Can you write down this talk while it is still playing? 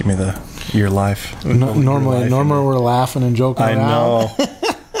Give me your life. Normally we're laughing and joking around.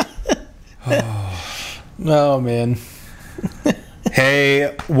 I know. Oh, man.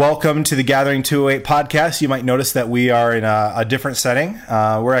 Hey, welcome to the Gathering 208 podcast. You might notice that we are in a different setting.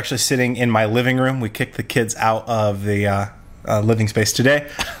 We're actually sitting in my living room. We kicked the kids out of the living space today.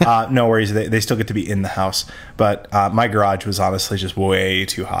 No worries. They still get to be in the house. But my garage was honestly just way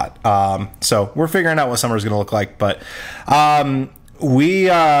too hot. So we're figuring out what summer is going to look like. But we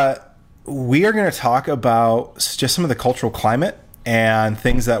are going to talk about just some of the cultural climate and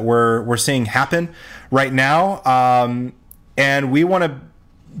things that we're seeing happen right now. And we want to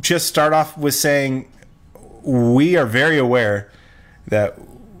just start off with saying we are very aware that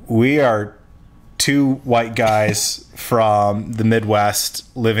we are two white guys from the Midwest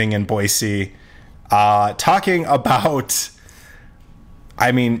living in Boise, talking about,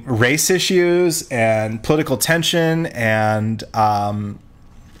 race issues and political tension and all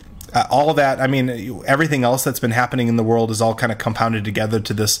of that. Everything else that's been happening in the world is all kind of compounded together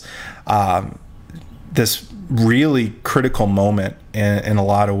to this really critical moment in a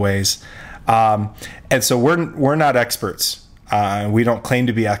lot of ways. And so we're not experts. We don't claim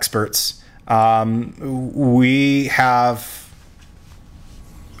to be experts. We have,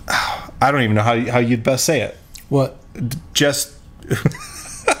 I don't even know how you'd best say it. What? Just,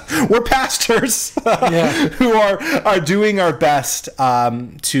 we're pastors Yeah. who are doing our best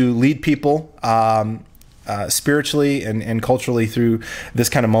to lead people spiritually and culturally through this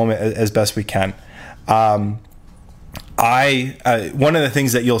kind of moment as best we can. One of the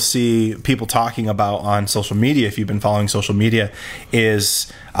things that you'll see people talking about on social media, if you've been following social media,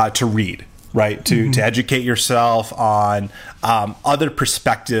 is to read, right? To educate yourself on other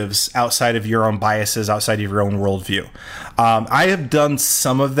perspectives outside of your own biases, outside of your own worldview. I have done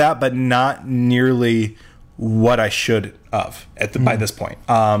some of that, but not nearly what I should have by this point.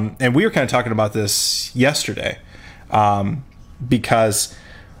 And we were kind of talking about this yesterday because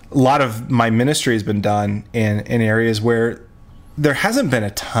a lot of my ministry has been done in areas where there hasn't been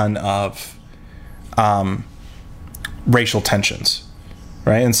a ton of racial tensions,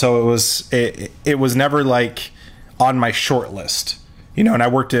 right? And so it was never like on my short list, and I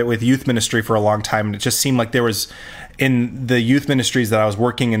worked with youth ministry for a long time, and it just seemed like there was, in the youth ministries that I was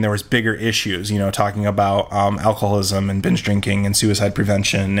working in, there was bigger issues, talking about alcoholism and binge drinking and suicide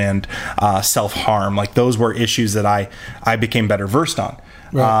prevention and self-harm. Like those were issues that I became better versed on.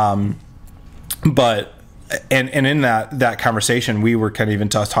 Right. But in that conversation, we were kind of even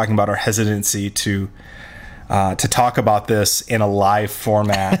talking about our hesitancy to talk about this in a live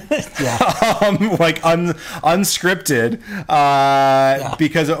format, unscripted,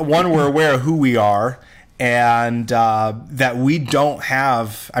 because one, we're aware of who we are, and that we don't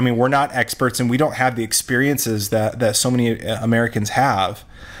have. We're not experts, and we don't have the experiences that so many Americans have,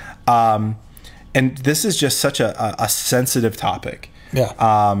 and this is just such a sensitive topic. Yeah.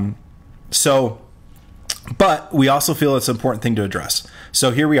 But we also feel it's an important thing to address.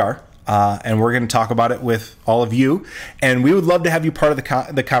 So here we are, and we're going to talk about it with all of you, and we would love to have you part of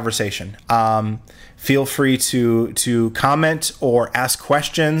the conversation. Feel free to comment or ask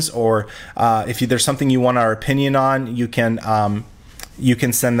questions, or if there's something you want our opinion on, you can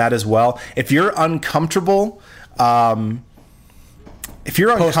send that as well. If you're uncomfortable,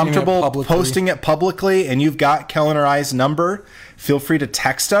 posting it publicly, and you've got Kellen or I's number, feel free to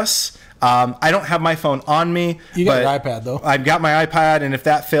text us. I don't have my phone on me. You got your iPad, though. I've got my iPad, and if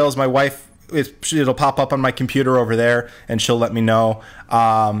that fails, my wife, it'll pop up on my computer over there, and she'll let me know.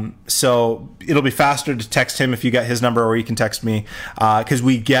 So it'll be faster to text him if you got his number, or you can text me, because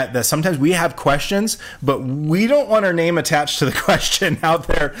we get that sometimes we have questions, but we don't want our name attached to the question out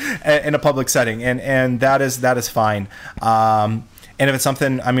there in a public setting, and that is fine. And if it's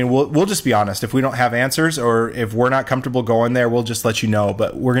something, we'll just be honest. If we don't have answers, or if we're not comfortable going there, we'll just let you know.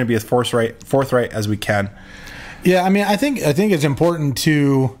 But we're going to be as forthright as we can. Yeah, I think it's important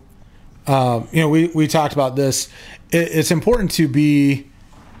to, we talked about this. It's important to be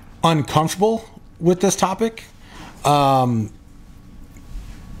uncomfortable with this topic. When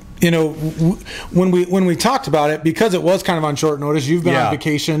we talked about it, because it was kind of on short notice, you've been on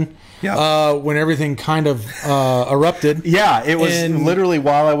vacation. Yeah. When everything kind of erupted. Yeah, it was literally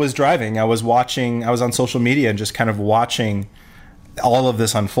while I was driving. I was on social media and just kind of watching all of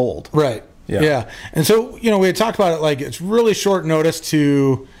this unfold. Right. Yeah. And so, we had talked about it, like it's really short notice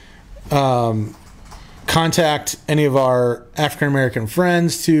to contact any of our African-American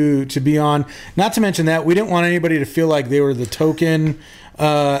friends to be on. Not to mention that we didn't want anybody to feel like they were the token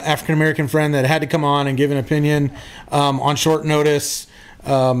African-American friend that had to come on and give an opinion on short notice.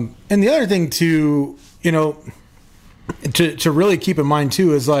 And the other thing too, to really keep in mind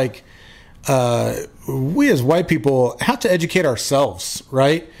too is like we as white people have to educate ourselves,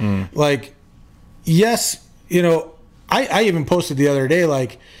 right? Like, yes, you know, I even posted the other day,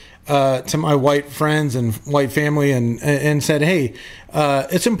 like, to my white friends and white family and said, hey,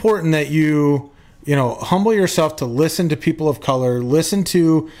 it's important that you know, humble yourself to listen to people of color, listen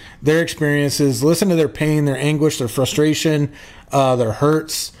to their experiences, listen to their pain, their anguish, their frustration, their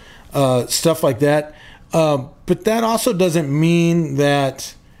hurts, stuff like that. But that also doesn't mean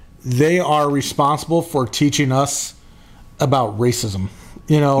that they are responsible for teaching us about racism,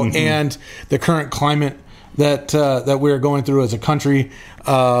 you know, and the current climate that we're going through as a country,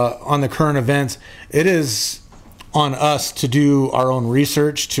 on the current events. It is on us to do our own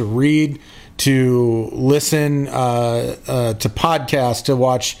research, to read, to listen, to podcasts, to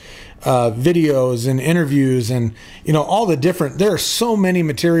watch videos and interviews, and, you know, all the different, there are so many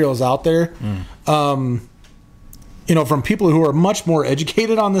materials out there, you know, from people who are much more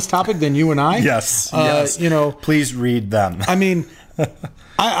educated on this topic than you and I. Yes. You know, please read them. I mean,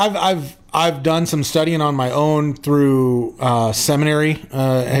 I've done some studying on my own through seminary.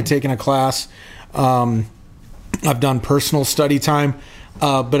 I had taken a class. I've done personal study time.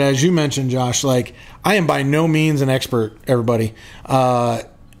 But as you mentioned, Josh, like, I am by no means an expert, everybody. I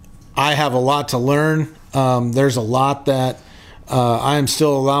have a lot to learn. There's a lot that I am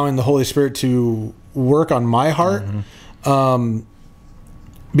still allowing the Holy Spirit to work on my heart,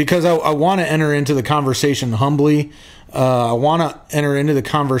 because I want to enter into the conversation humbly. I want to enter into the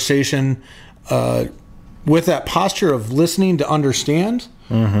conversation with that posture of listening to understand,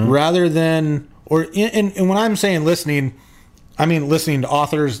 rather than, and when I'm saying listening, I mean listening to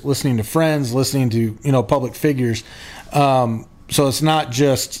authors, listening to friends, listening to, you know, public figures. So it's not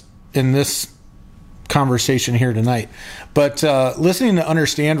just in this conversation here tonight, but listening to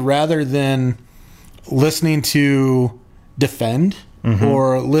understand rather than listening to defend,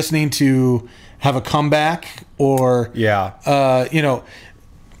 or listening to have a comeback, or you know.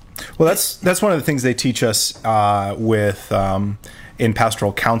 Well, that's one of the things they teach us with in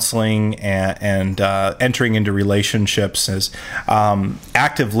pastoral counseling and entering into relationships is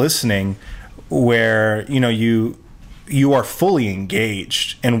active listening, where, you know, you are fully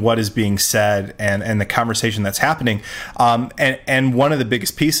engaged in what is being said and the conversation that's happening. And one of the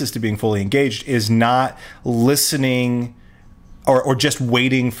biggest pieces to being fully engaged is not listening or just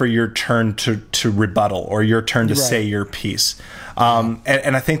waiting for your turn to rebuttal or your turn to say your piece.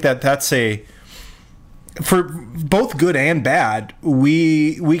 And I think that's for both good and bad,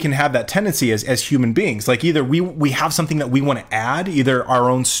 we can have that tendency as human beings. Like, either we have something that we want to add, either our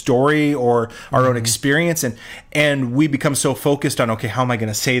own story or our own experience, and we become so focused on, okay, how am I going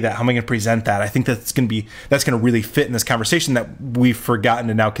to say that? How am I going to present that? I think that's going to really fit in this conversation, that we've forgotten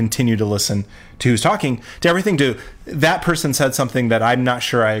to now continue to listen to who's talking, to everything to that person said something that I'm not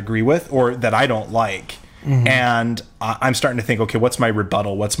sure I agree with or that I don't like. And I'm starting to think, okay, what's my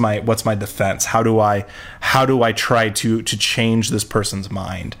rebuttal? What's my defense? How do I try to change this person's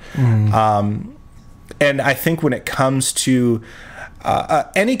mind? And I think when it comes to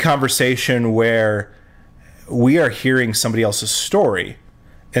any conversation where we are hearing somebody else's story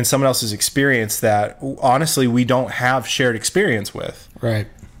and someone else's experience that honestly we don't have shared experience with, right?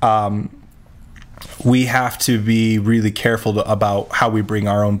 We have to be really careful about how we bring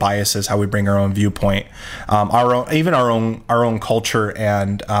our own biases, how we bring our own viewpoint, our own culture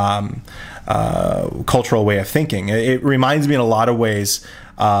and cultural way of thinking. It reminds me in a lot of ways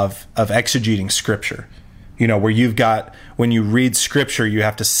of exegeting Scripture. You know, where when you read Scripture, you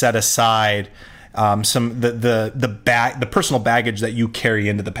have to set aside the personal baggage that you carry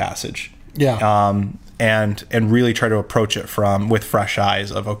into the passage. Yeah. And really try to approach it with fresh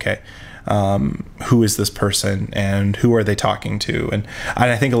eyes of, okay, who is this person and who are they talking to? And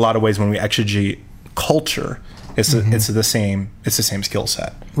I think a lot of ways when we exegete culture, it's the same skill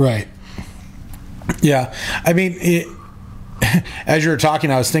set. Right. Yeah. I mean, as you were talking,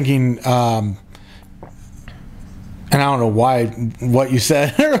 I was thinking, and I don't know what you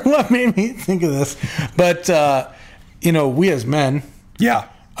said or what made me think of this, but, you know, we as men,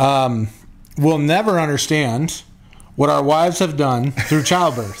 will never understand what our wives have done through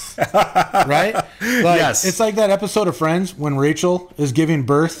childbirth, right? Like, yes. It's like that episode of Friends when Rachel is giving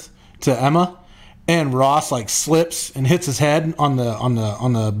birth to Emma, and Ross like slips and hits his head on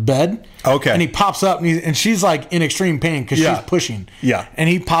the bed. Okay, and he pops up and she's like in extreme pain because she's pushing. Yeah, and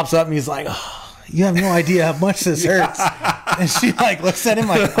he pops up and he's like, oh, "You have no idea how much this hurts." And she like looks at him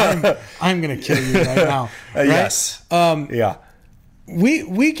like, "I'm gonna kill you right now." Right? Yes.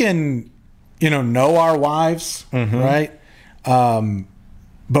 We can, you know our wives, right?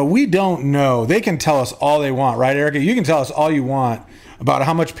 but we don't know. They can tell us all they want, right, Erica? You can tell us all you want about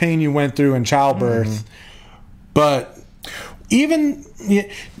how much pain you went through in childbirth, but even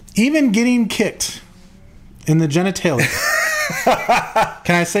getting kicked in the genitalia.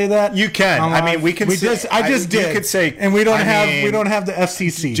 Can I say that? You can. I mean, we can. I just did. You could say, and we don't have the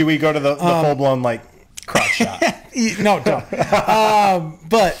FCC. Do we go to the full blown like crotch shot? No, don't.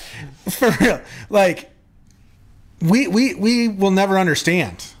 But for real, like we will never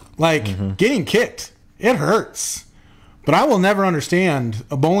understand. Like getting kicked, it hurts, but I will never understand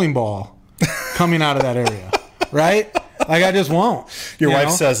a bowling ball coming out of that area, right? Like I just won't. Your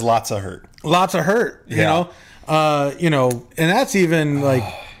wife says lots of hurt. Lots of hurt. Yeah. And that's even like,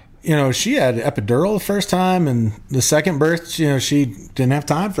 she had epidural the first time, and the second birth, she didn't have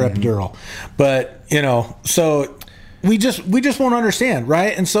time for epidural. But, so we just won't understand,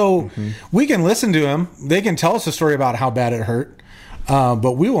 right? And so we can listen to them. They can tell us a story about how bad it hurt,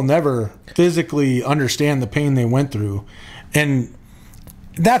 but we will never physically understand the pain they went through. And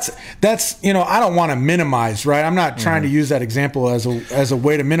that's I don't want to minimize, right? I'm not trying to use that example as a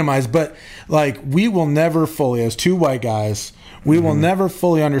way to minimize, but like we will never fully, as two white guys, we will never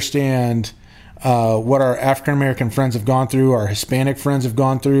fully understand what our African American friends have gone through, our Hispanic friends have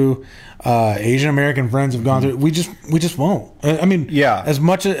gone through, Asian American friends have gone through. We just won't. I mean, as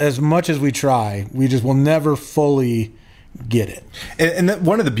much as we try, we just will never fully get it. And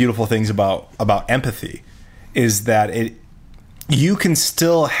one of the beautiful things about empathy is that you can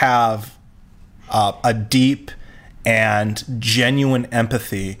still have a deep and genuine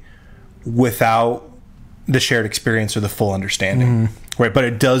empathy without the shared experience or the full understanding, right? But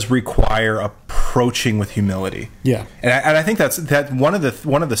it does require approaching with humility. Yeah, and I think that's one of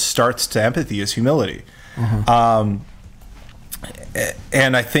the starts to empathy is humility. And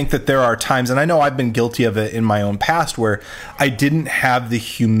I think that there are times, and I know I've been guilty of it in my own past, where I didn't have the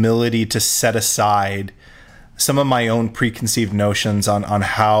humility to set aside some of my own preconceived notions on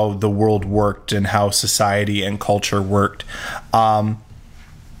how the world worked and how society and culture worked,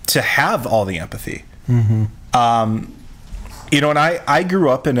 to have all the empathy. And I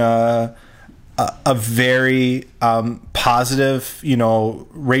grew up in a very positive,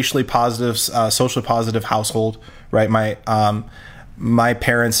 racially positive, socially positive household, right? My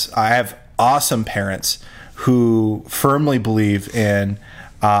parents, I have awesome parents who firmly believe in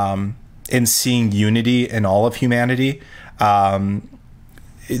seeing unity in all of humanity.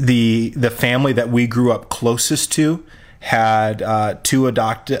 The family that we grew up closest to had two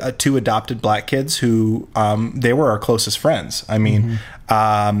adopted black kids who they were our closest friends. I mean,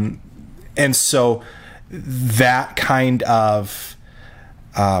 and so that kind of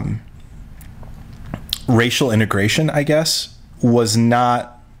racial integration, I guess, was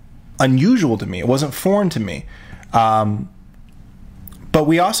not unusual to me. It wasn't foreign to me. But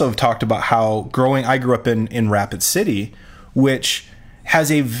we also have talked about how I grew up in Rapid City, which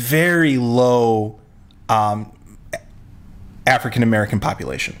has a very low African American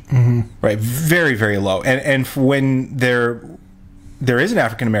population, right? Very, very low. And when there is an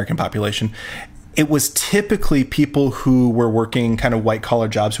African American population, it was typically people who were working kind of white collar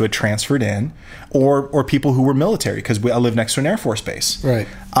jobs who had transferred in, or people who were military, because I live next to an Air Force base, right?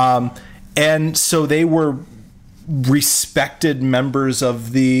 And so they were respected members of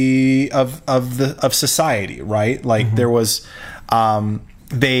society, right? Like there was by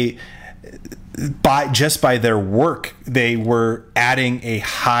their work, they were adding a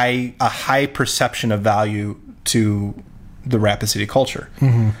high perception of value to the Rapid City culture.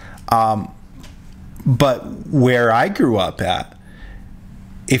 But where I grew up at,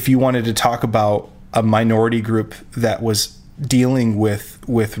 if you wanted to talk about a minority group that was dealing with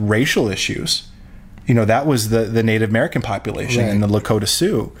racial issues, that was the Native American population, right, and the Lakota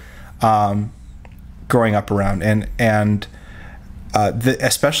Sioux, growing up around, and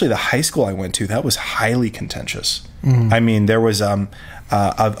especially the high school I went to, that was highly contentious. I mean, there was a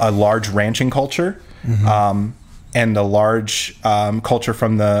large ranching culture, and a large culture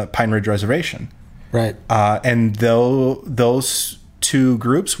from the Pine Ridge Reservation, right? And those two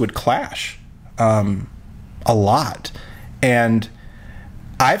groups would clash a lot, and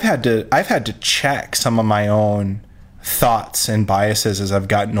I've had to check some of my own thoughts and biases as I've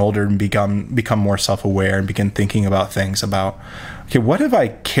gotten older and become more self-aware and begin thinking about things about, okay, what have I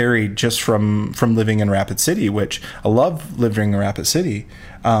carried just from living in Rapid City, which I love living in Rapid City,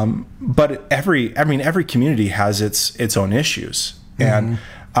 but every community has its own issues, and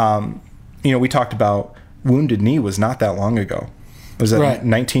we talked about Wounded Knee was not that long ago. Was that right.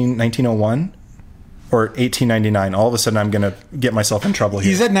 1901? Or 1899. All of a sudden, I'm going to get myself in trouble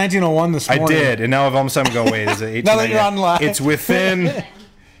here. You said 1901 this morning. I did, and now all of a sudden I'm going, wait, is it 1899? Now that you're on live. It's within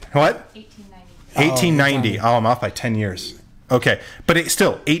What? 1890. 1890. Oh, I'm off by 10 years. Okay, but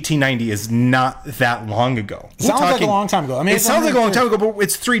still, 1890 is not that long ago. Sounds like a long time ago. I mean, it sounds like a long time ago, but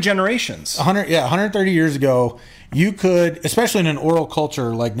it's 3 generations. 130 years ago, you could, especially in an oral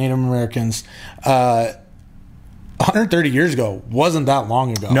culture like Native Americans, 130 years ago wasn't that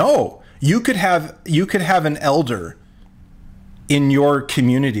long ago. No, you could have an elder in your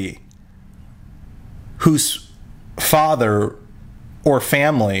community whose father or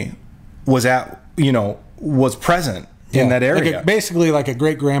family was present in that area. Basically like a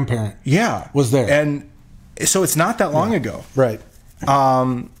great grandparent. Yeah, was there. And so it's not that long ago. Right.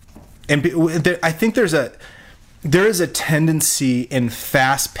 And I think there is a tendency in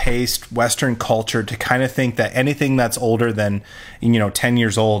fast-paced Western culture to kind of think that anything that's older than 10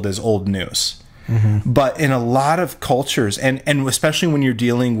 years old is old news. Mm-hmm. But in a lot of cultures, and especially when you're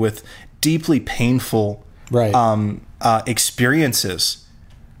dealing with deeply painful experiences,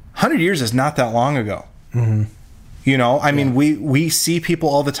 100 years is not that long ago. Mm-hmm. I mean, we see people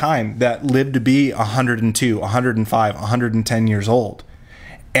all the time that live to be 102, 105, 110 years old.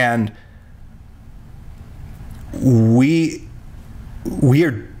 And we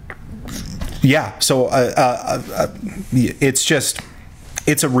are, so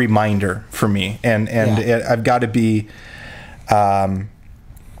it's a reminder for me. I've got to be, I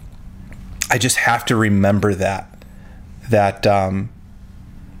just have to remember that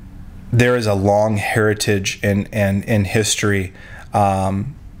there is a long heritage and history,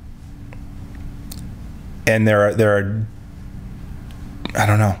 and there are I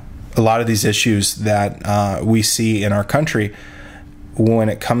don't know, a lot of these issues that we see in our country when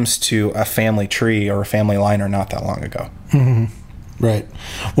it comes to a family tree or a family line are not that long ago. Mm-hmm. Right.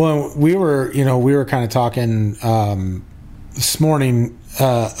 Well, we were kind of talking this morning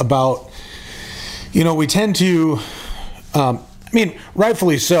about, we tend to,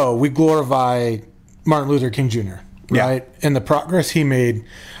 rightfully so, we glorify Martin Luther King Jr., right? Yeah. And the progress he made.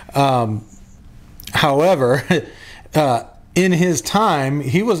 However, in his time,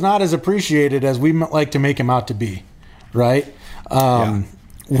 he was not as appreciated as we like to make him out to be, right?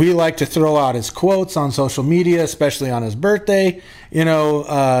 We like to throw out his quotes on social media, especially on his birthday.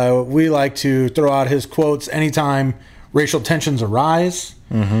 We like to throw out his quotes anytime racial tensions arise.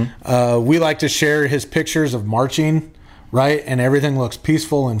 Mm-hmm. We like to share his pictures of marching, right? And everything looks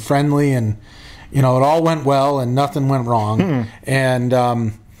peaceful and friendly, and it all went well and nothing went wrong. And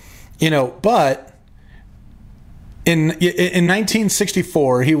but in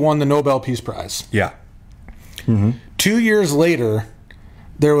 1964, he won the Nobel Peace Prize. Yeah. Mm-hmm. 2 years later,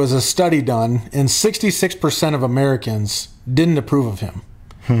 there was a study done, and 66% of Americans didn't approve of him.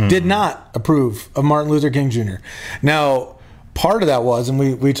 Did not approve of Martin Luther King Jr. Now, part of that was, and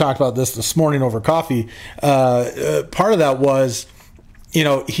we talked about this morning over coffee, part of that was,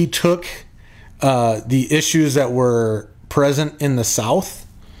 he took the issues that were present in the South,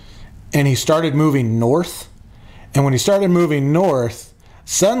 and he started moving north. And when he started moving north,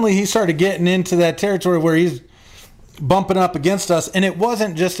 suddenly he started getting into that territory where he's bumping up against us. And it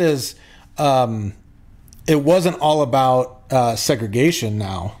wasn't just as, it wasn't all about segregation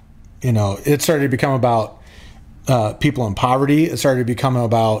now. It started to become about people in poverty. It started to become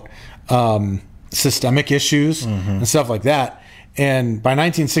about systemic issues and stuff like that. And by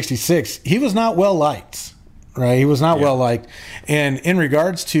 1966, he was not well liked, right? He was not well liked. And in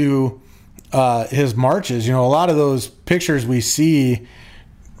regards to his marches, a lot of those pictures we see,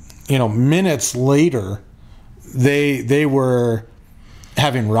 minutes later, they were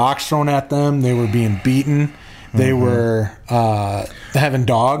having rocks thrown at them. They were being beaten. They were having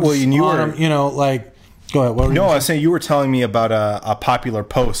dogs. Well, and you on were, them, go ahead. What were you I was saying you were telling me about a popular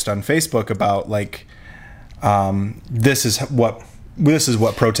post on Facebook about this is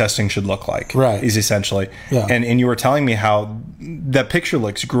what protesting should look like. Right. Is essentially. Yeah. And you were telling me how that picture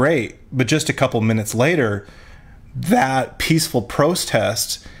looks great, but just a couple minutes later, that peaceful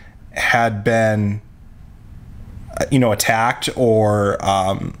protest had been, attacked or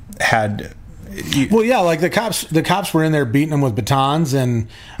had. The cops were in there beating them with batons, and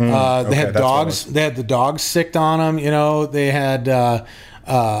they had dogs. They had the dogs sicked on them. They had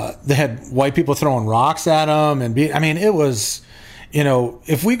white people throwing rocks at them, and it was.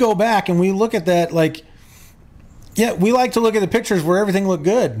 If we go back and we look at that, we like to look at the pictures where everything looked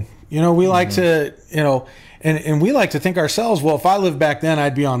good. We like to, and we like to think ourselves, well, if I lived back then,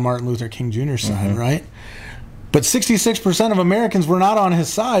 I'd be on Martin Luther King Jr.'s side, right? But 66% of Americans were not on his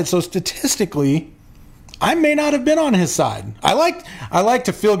side. So statistically, I may not have been on his side. I like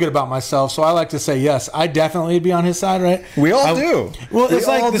to feel good about myself, so I like to say, yes, I definitely be on his side, right? We all do. Well, we it's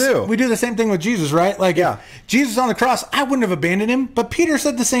like all this, do. we do the same thing with Jesus, right? Like, Yeah. Jesus on the cross, I wouldn't have abandoned him, but Peter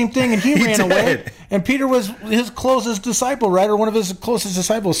said the same thing, and he ran did. away. And Peter was his closest disciple, right? Or one of his closest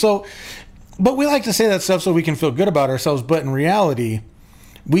disciples. So, but we like to say that stuff so we can feel good about ourselves, but in reality,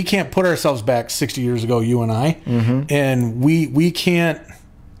 we can't put ourselves back 60 years ago, you and I, and we can't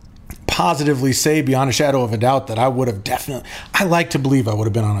positively say beyond a shadow of a doubt that I would have definitely. I like to believe I would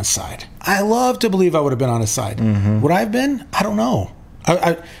have been on his side. I love to believe I would have been on his side. Would I have been? I don't know.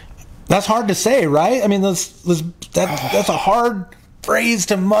 That's hard to say, right? I mean, that's a hard phrase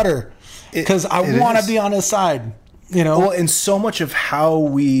to mutter because I want to be on his side. You know, well, and so much of how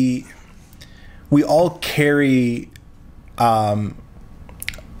we all carry a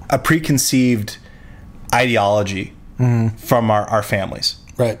preconceived ideology from our families.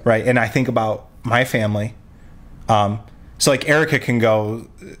 Right. And I think about my family. So like Erica can go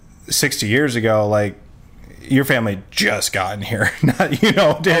 60 years ago, like your family just gotten here, not,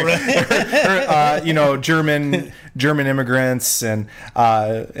 German immigrants. And,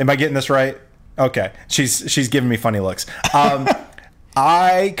 am I getting this right? Okay. She's giving me funny looks.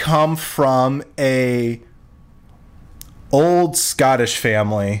 I come from a old Scottish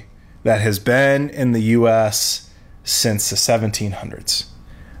family that has been in the U.S. since the 1700s.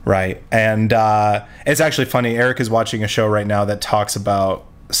 Right. And it's actually funny. Eric is watching a show right now that talks about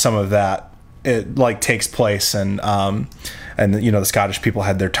some of that. It like takes place and the Scottish people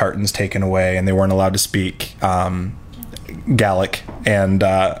had their tartans taken away and they weren't allowed to speak Gaelic. And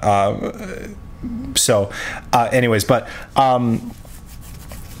anyways, but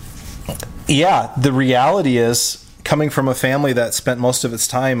the reality is coming from a family that spent most of its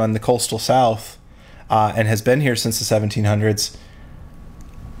time on the coastal South and has been here since the 1700s.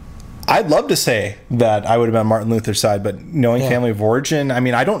 I'd love to say that I would have been Martin Luther's side, but knowing family of origin, I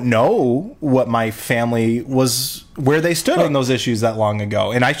mean, I don't know what my family was, where they stood on those issues that long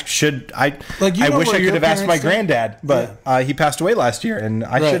ago. And I wish I could have asked my granddad, but he passed away last year, and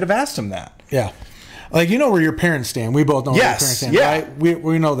I should have asked him that. Yeah. Like, you know where your parents stand. We both know where your parents stand, right?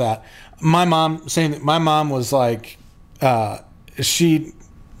 We know that. My mom, saying that my mom was like, she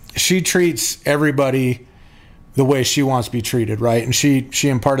treats everybody the way she wants to be treated, right? And she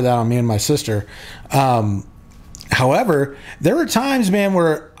imparted that on me and my sister. However, there were times, man,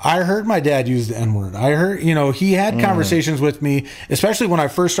 where I heard my dad use the N-word. I heard, he had conversations with me, especially when I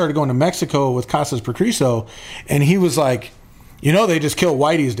first started going to Mexico with Casas per Cristo, and he was like, they just kill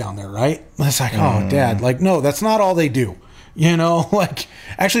whiteys down there, right? And it's like, oh, Dad, like, no, that's not all they do. Like,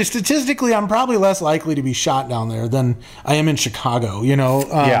 actually, statistically, I'm probably less likely to be shot down there than I am in Chicago,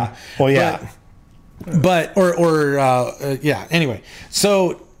 yeah. Well, yeah. But anyway,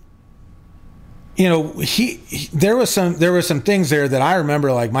 so there was some things there that I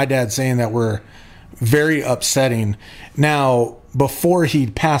remember, like my dad saying, that were very upsetting. Now, before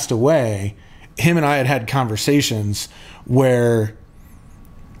he passed away, him and I had conversations where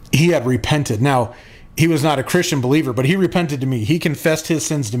he had repented. Now, he was not a Christian believer, but he repented to me. He confessed his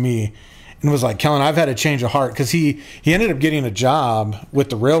sins to me and was like, Kellen, I've had a change of heart, because he ended up getting a job with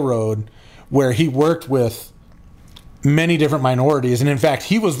the railroad where he worked with many different minorities. And in fact,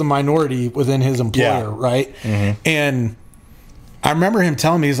 he was the minority within his employer, right? Mm-hmm. And I remember him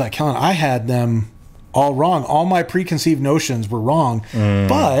telling me, he's like, Kellen, I had them all wrong. All my preconceived notions were wrong.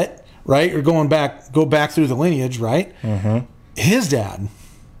 But, right, you're go back through the lineage, right? Mm-hmm. His dad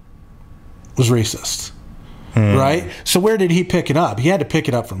was racist, right? So where did he pick it up? He had to pick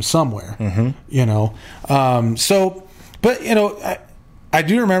it up from somewhere, I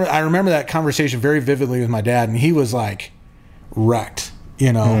remember that conversation very vividly with my dad, and he was like wrecked,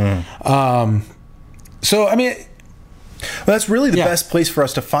 So, I mean, that's really the best place for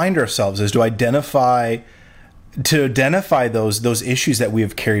us to find ourselves, is to identify those issues that we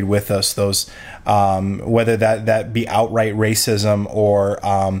have carried with us, those whether that be outright racism or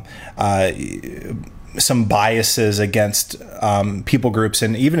some biases against people groups,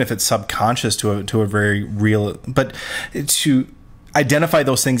 and even if it's subconscious to a very real, but to identify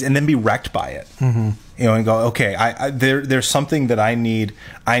those things and then be wrecked by it, and go, okay, there's something that I need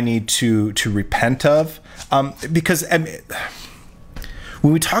to repent of, because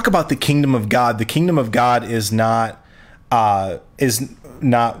when we talk about the kingdom of God is not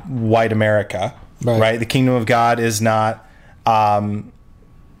white America, right? The kingdom of God is not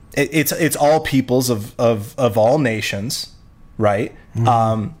it's all peoples of all nations, right?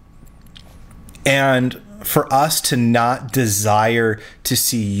 And for us to not desire to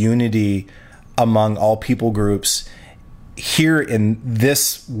see unity among all people groups here in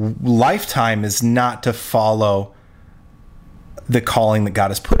this lifetime is not to follow the calling that God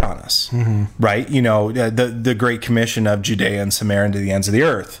has put on us, right? You know, the Great Commission of Judea and Samaria and to the ends of the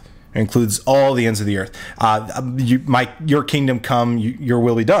earth. It includes all the ends of the earth. Your kingdom come, your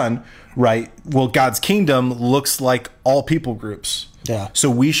will be done, right? Well, God's kingdom looks like all people groups. Yeah. So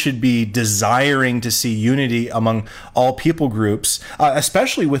we should be desiring to see unity among all people groups,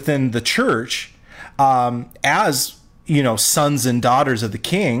 especially within the church, as, you know, sons and daughters of the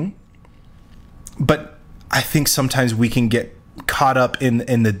King. But I think sometimes we can get caught up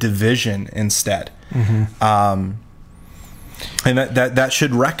in the division instead. And that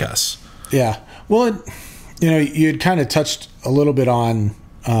should wreck us. Yeah. Well, you know, you'd kind of touched a little bit on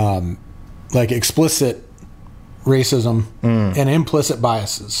like explicit racism and implicit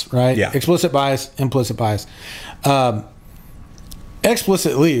biases, right? Yeah. Explicit bias, implicit bias.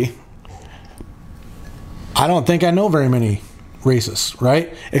 Explicitly, I don't think I know very many racists,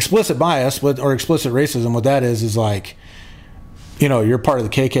 right? Explicit bias or explicit racism, what that is like, you know, you're part of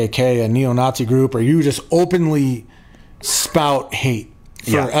the KKK, a neo-Nazi group, or you just openly spout hate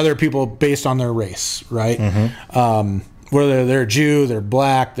for other people based on their race, right? Whether they're Jew, they're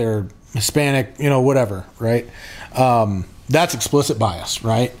black, they're Hispanic, you know, whatever, right? That's explicit bias,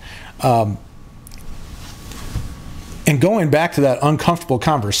 right? And going back to that uncomfortable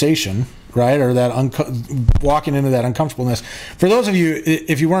conversation, right, or that walking into that uncomfortableness. For those of you,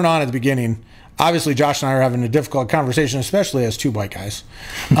 if you weren't on at the beginning, obviously Josh and I are having a difficult conversation, especially as two white guys.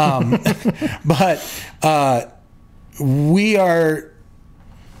 But we are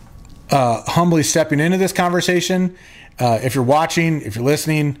humbly stepping into this conversation. If you're watching, if you're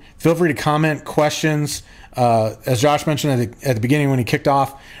listening, feel free to comment questions. As Josh mentioned at the beginning when he kicked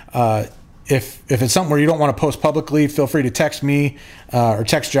off, if it's something where you don't want to post publicly, feel free to text me or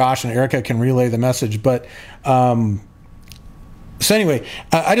text Josh, and Erica can relay the message. But so anyway,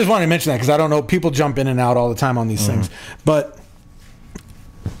 I just wanted to mention that because I don't know, people jump in and out all the time on these things. But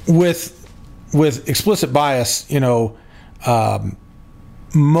with explicit bias, you know,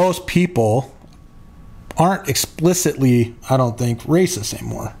 most people aren't explicitly, I don't think, racist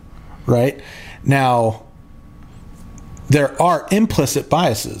anymore, right? Now, there are implicit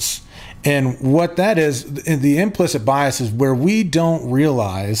biases. And what that is, the implicit bias is where we don't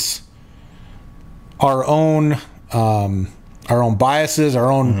realize our own biases,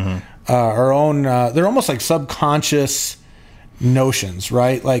 our own, they're almost like subconscious notions,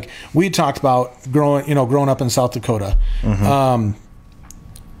 right? Like we talked about growing up in South Dakota.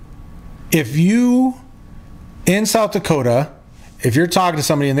 If you, in South Dakota, if you're talking to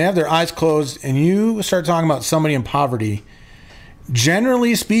somebody and they have their eyes closed and you start talking about somebody in poverty,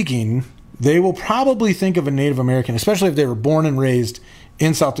 generally speaking, they will probably think of a Native American, especially if they were born and raised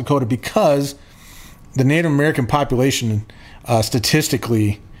in South Dakota, because the Native American population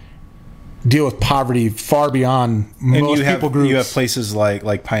statistically deal with poverty far beyond most people groups. You have places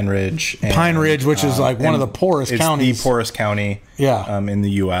like Pine Ridge. Pine Ridge, which is like one of the poorest counties. It's the poorest county in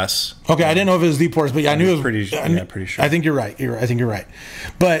the U.S. Okay, I didn't know if it was the poorest, but I knew it was pretty sure. I think you're right. I think you're right.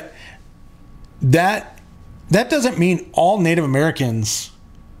 But that doesn't mean all Native Americans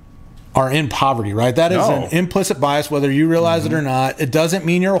are in poverty, right? That is an implicit bias, whether you realize it or not. It doesn't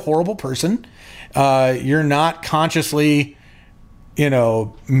mean you're a horrible person. You're not consciously,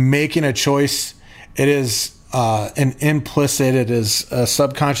 making a choice. It is an implicit, it is a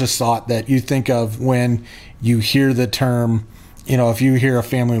subconscious thought that you think of when you hear the term, if you hear a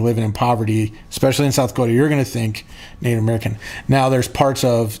family living in poverty, especially in South Dakota, you're going to think Native American. Now, there's parts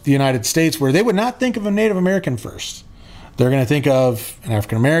of the United States where they would not think of a Native American first. They're going to think of an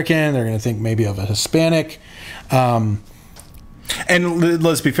African American. They're going to think maybe of a Hispanic. And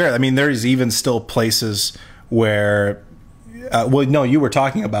let's be fair. I mean, there's even still places where, you were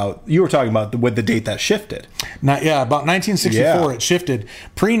talking about with the date that shifted. About 1964, It shifted.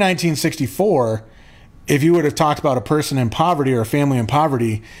 Pre-1964, if you would have talked about a person in poverty or a family in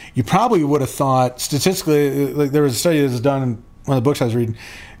poverty, you probably would have thought, statistically, like there was a study that was done in one of the books I was reading,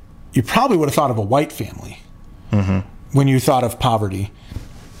 you probably would have thought of a white family when you thought of poverty.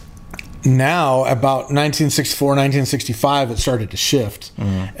 Now, about 1964, 1965, it started to shift.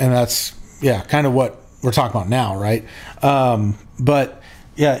 And that's, kind of what we're talking about now, right?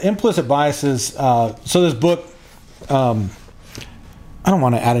 Implicit biases. So this book, I don't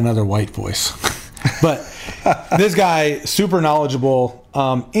want to add another white voice, but this guy, super knowledgeable.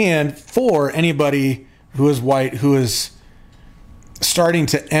 And for anybody who is white, who is starting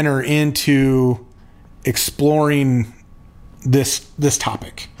to enter into exploring this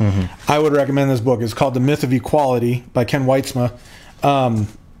topic, I would recommend this book. It's called The Myth of Equality by Ken Weitzma,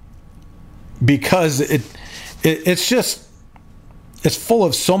 because it's full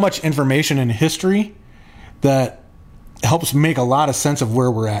of so much information and history that helps make a lot of sense of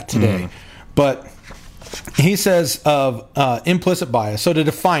where we're at today. But he says of implicit bias. So to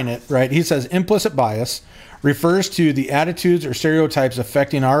define it, right, he says implicit bias refers to the attitudes or stereotypes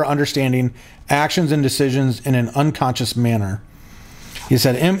affecting our understanding, actions, and decisions in an unconscious manner. He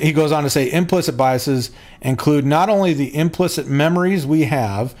said, he goes on to say, implicit biases include not only the implicit memories we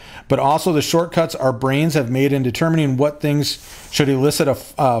have, but also the shortcuts our brains have made in determining what things should elicit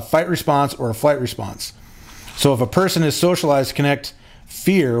a fight response or a flight response. So if a person is socialized to connect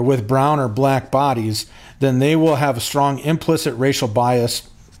fear with brown or black bodies, then they will have a strong implicit racial bias,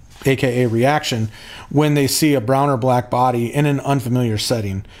 aka reaction, when they see a brown or black body in an unfamiliar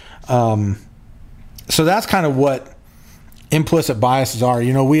setting. So that's kind of what implicit biases are.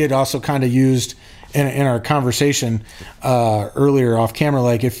 You know, we had also kind of used in our conversation earlier off camera,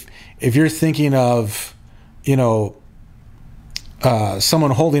 like if you're thinking of, you know,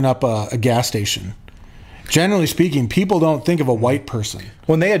 someone holding up a gas station, generally speaking, people don't think of a white person.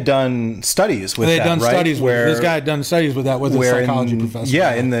 When they had done studies with that, right? Where this guy had done studies with that with a psychology professor.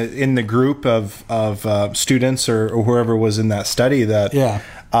 Yeah, in the group of students or whoever was in that study, that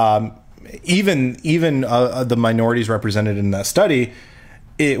even the minorities represented in that study,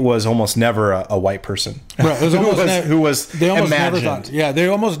 it was almost never a white person. Right. It was almost who was they almost imagined. Never thought, yeah, they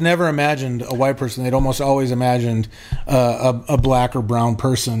almost never imagined a white person. They'd almost always imagined a black or brown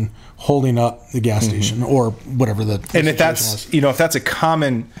person holding up the gas station or whatever the and if that's was. If that's a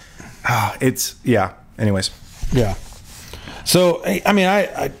common, it's Anyways, yeah. So I mean,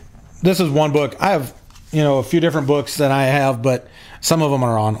 I this is one book. I have a few different books that I have, but some of them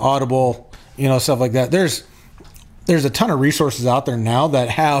are on Audible, stuff like that. There's a ton of resources out there now that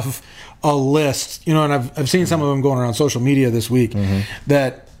have a list, and I've seen some of them going around social media this week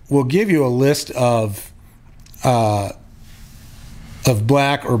that will give you a list of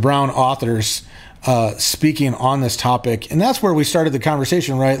black or brown authors speaking on this topic. And that's where we started the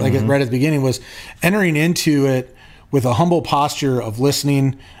conversation, right? Like right at the beginning, was entering into it with a humble posture of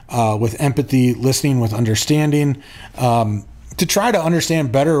listening, with empathy, listening with understanding, to try to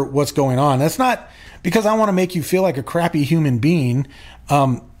understand better what's going on. That's not because I want to make you feel like a crappy human being.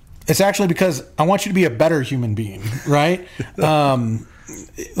 It's actually because I want you to be a better human being, right?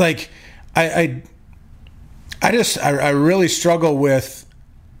 Like I really struggle with,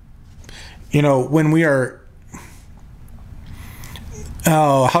 when we are,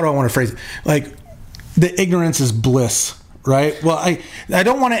 how do I want to phrase it? Like, the ignorance is bliss, right? Well, I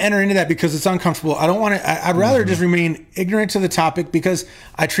don't want to enter into that because it's uncomfortable. I don't want to. I'd rather just remain ignorant to the topic because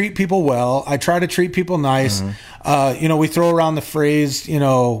I treat people well. I try to treat people nice. We throw around the phrase,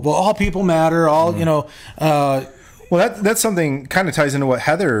 well, all people matter. All Well, that's something kind of ties into what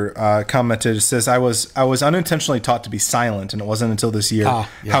Heather commented. It says, I was unintentionally taught to be silent, and it wasn't until this year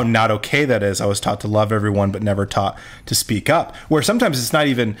how not okay that is. I was taught to love everyone, but never taught to speak up. Where sometimes it's not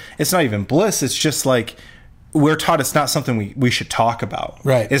even bliss. It's just like we're taught it's not something we should talk about.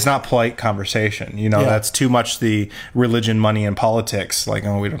 Right. It's not polite conversation. That's too much the religion, money, and politics. Like,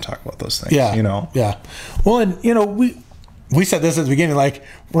 we don't talk about those things. Yeah. Yeah. Well, and we said this at the beginning, like,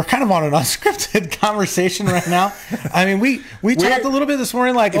 we're kind of on an unscripted conversation right now. I mean, we talked a little bit this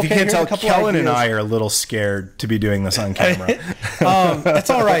morning, like, if you can't tell, Kellen and I are a little scared to be doing this on camera. It's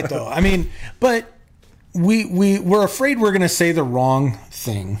all right, though. I mean, but we're afraid we're going to say the wrong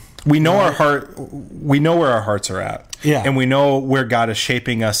thing. We know we know where our hearts are at. Yeah. And we know where God is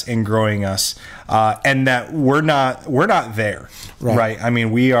shaping us and growing us. And that we're not there. Right? I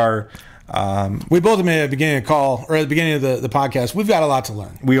mean, we are. We both admitted at the beginning of the call, or at the beginning of the podcast, we've got a lot to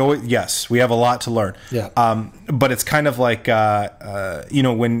learn. We have a lot to learn. Yeah. But it's kind of like,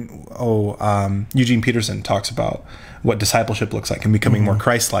 when Eugene Peterson talks about what discipleship looks like and becoming more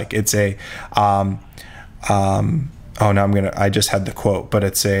Christ-like. It's a, I just had the quote, but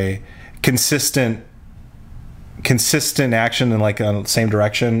it's a consistent action in like the same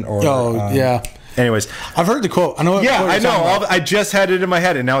direction. Anyways, I've heard the quote. I know. I know. I just had it in my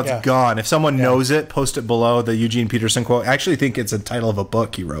head, and now it's gone. If someone knows it, post it below the Eugene Peterson quote. I actually think it's a title of a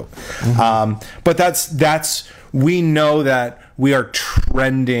book he wrote. But that's we know that we are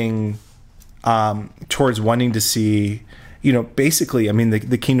trending towards wanting to see, basically, I mean,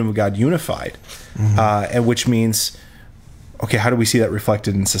 the kingdom of God unified, and which means, okay, how do we see that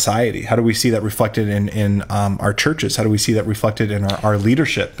reflected in society? How do we see that reflected in our churches? How do we see that reflected in our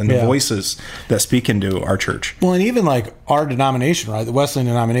leadership and the voices that speak into our church? Well, and even like our denomination, right? The Wesleyan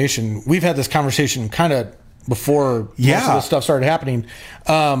denomination, we've had this conversation kind of before most of this stuff started happening.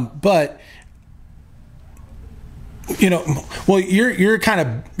 But well,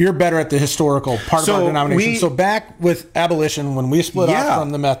 you're better at the historical part of our denomination. So back with abolition, when we split off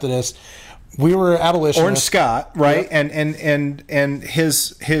from the Methodists, we were abolitionists. Orange Scott, right? Yep. And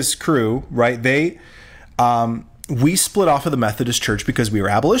his crew, right? We split off of the Methodist Church because we were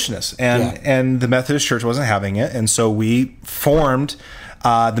abolitionists, and the Methodist Church wasn't having it, and so we formed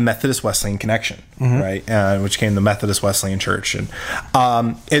the Methodist Wesleyan Connection, right? Which became the Methodist Wesleyan Church,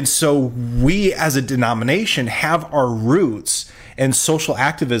 and so we as a denomination have our roots in social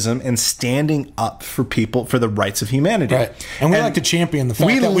activism and standing up for people for the rights of humanity, right? And we like to champion the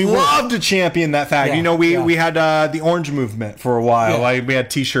fact that we love to champion that fact. Yeah, we had the Orange Movement for a while. Yeah. Like we had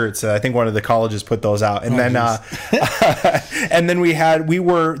T-shirts. I think one of the colleges put those out, and and then we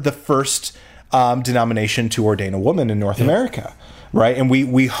were the first denomination to ordain a woman in North America. Right, and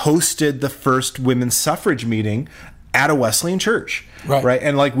we hosted the first women's suffrage meeting at a Wesleyan church, right,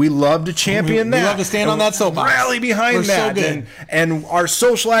 and like we love to champion that. We love to stand on that soapbox, rally behind that, so and our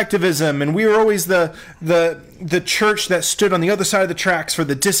social activism, and we were always the church that stood on the other side of the tracks for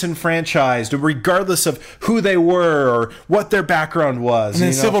the disenfranchised, regardless of who they were or what their background was. And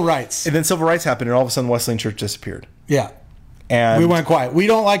then civil rights, happened, and all of a sudden, the Wesleyan Church disappeared. Yeah, and we went quiet. We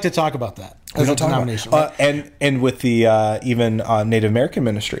don't like to talk about that. As a denomination, and with the even Native American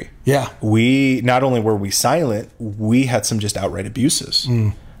ministry, we not only were we silent, we had some just outright abuses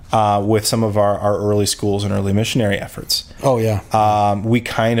with some of our early schools and early missionary efforts. Oh yeah, we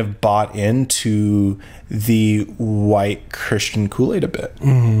kind of bought into the white Christian Kool-Aid a bit,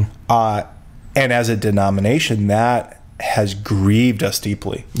 and as a denomination, that has grieved us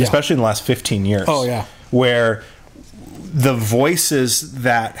deeply, especially in the last 15 years. Oh yeah, where the voices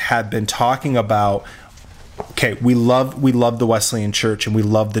that have been talking about, okay, we love the Wesleyan Church and we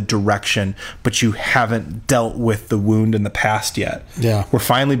love the direction, but you haven't dealt with the wound in the past yet. Yeah, we're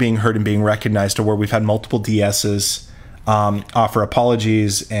finally being heard and being recognized, to where we've had multiple DSs offer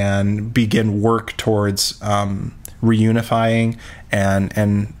apologies and begin work towards reunifying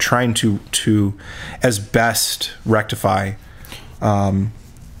and trying to as best rectify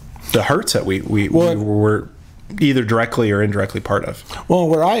the hurts that we were either directly or indirectly part of. Well,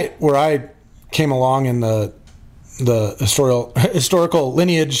 where I came along in the historical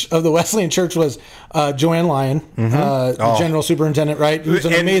lineage of the Wesleyan Church was Joanne Lyon, the general superintendent, right? Who's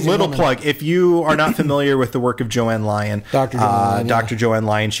an amazing little woman. Plug. If you are not familiar with the work of Joanne Lyon, Dr. Joanne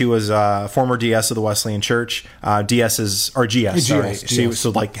Lyon, she was former DS of the Wesleyan Church. DS is or GS, sorry. She was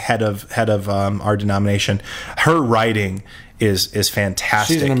like head of our denomination. Her writing is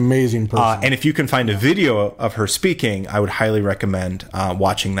fantastic. She's an amazing person. And if you can find a video of her speaking, I would highly recommend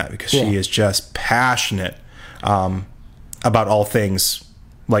watching that, because she is just passionate about all things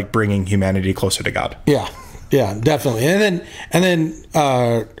like bringing humanity closer to God. Yeah, definitely. And then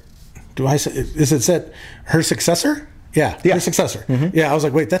do I say, is it said her successor? Yeah, her successor. Yeah, I was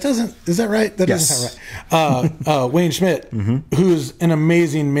like, wait, is that right? That doesn't sound right. Wayne Schmidt, who's an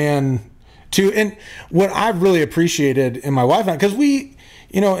amazing man too. And what I've really appreciated in my wife and I, because we,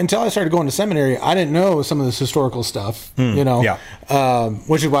 until I started going to seminary, I didn't know some of this historical stuff, which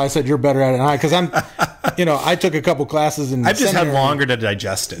is why I said you're better at it than I, because I'm, I took a couple classes in I've just seminary. had longer to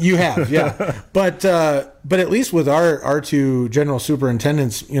digest it. You have, yeah. But at least with our two general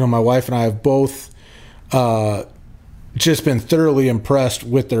superintendents, my wife and I have both just been thoroughly impressed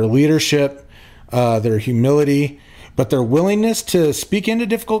with their leadership, their humility, but their willingness to speak into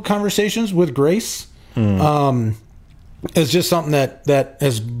difficult conversations with grace. Is just something that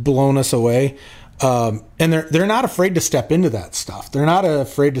has blown us away. And they're not afraid to step into that stuff. They're not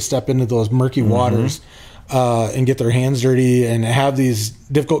afraid to step into those murky waters and get their hands dirty and have these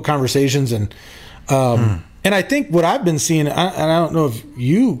difficult conversations. And I think what I've been seeing, and I don't know if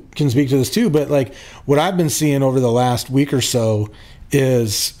you can speak to this too, but like what I've been seeing over the last week or so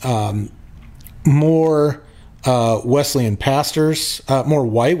is more Wesleyan pastors, more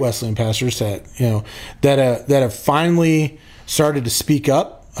white Wesleyan pastors that that have finally started to speak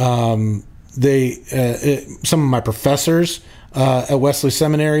up. Some of my professors at Wesley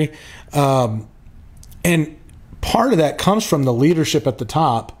Seminary, and part of that comes from the leadership at the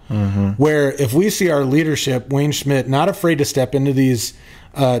top, where if we see our leadership, Wayne Schmidt, not afraid to step into these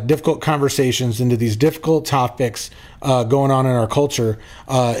difficult conversations, into these difficult topics going on in our culture,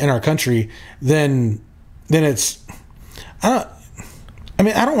 in our country, then it's, I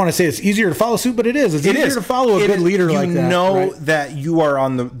don't want to say it's easier to follow suit, but it is. It's easier to follow a good leader like that. You know that you are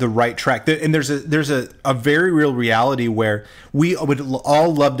on the right track. And there's a very real reality where we would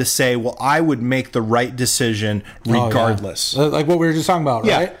all love to say, well, I would make the right decision regardless. Like what we were just talking about,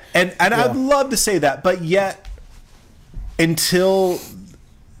 right? And I'd love to say that, but yet until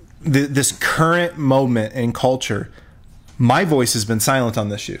this current moment in culture, my voice has been silent on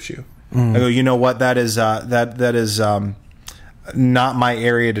this issue. I go, you know what? That is not my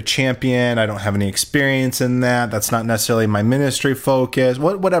area to champion. I don't have any experience in that. That's not necessarily my ministry focus.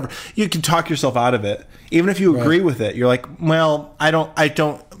 Whatever. You can talk yourself out of it. Even if you agree with it, you're like, well, I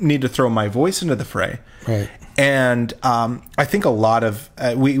don't need to throw my voice into the fray. Right. And I think a lot of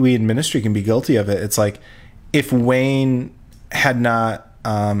we in ministry can be guilty of it. It's like if Wayne had not,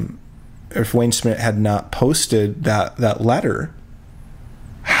 if Wayne Schmidt had not posted that letter,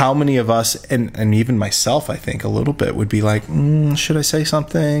 how many of us, and even myself, I think a little bit, would be like, should I say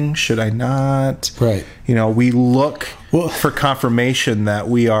something? Should I not? Right. You know, we look for confirmation that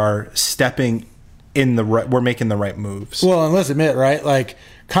we are stepping in the right, we're making the right moves. Well, and let's admit, right, like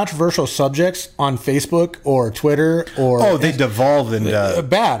controversial subjects on Facebook or Twitter or they devolve into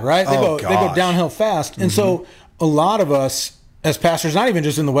bad, right? They go downhill fast. And so a lot of us as pastors, not even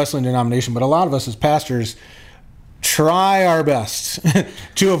just in the Wesleyan denomination, but a lot of us as pastors try our best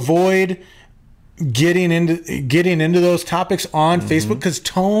to avoid getting into those topics on Facebook, because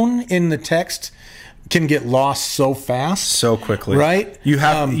tone in the text can get lost so fast, so quickly, right? You've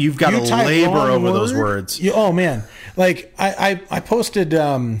got to labor over those words. Oh man, like I posted,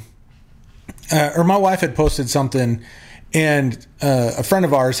 or my wife had posted something, and a friend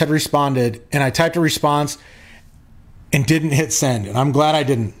of ours had responded, and I typed a response and didn't hit send, and I'm glad I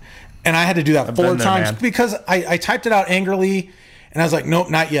didn't. And I had to do that 4 times because I typed it out angrily, and I was like,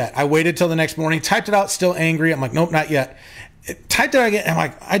 nope, not yet. I waited till the next morning, typed it out still angry. I'm like, nope, not yet. Typed it out again. I'm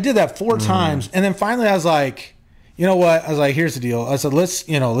like, I did that 4 times. And then finally I was like, you know what? I was like, here's the deal. I said, let's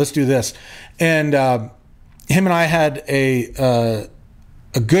do this. And him and I had a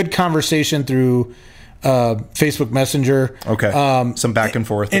good conversation through Facebook Messenger. Okay. Some back and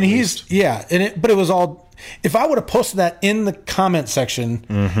forth. And but it was all, if I would have posted that in the comment section,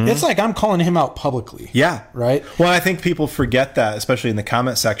 it's like I'm calling him out publicly. Yeah. Right? Well, I think people forget that, especially in the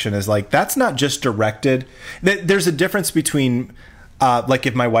comment section, is like, that's not just directed. There's a difference between, like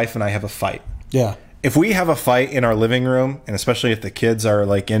if my wife and I have a fight. Yeah. If we have a fight in our living room, and especially if the kids are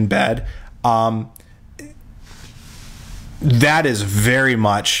like in bed, that is very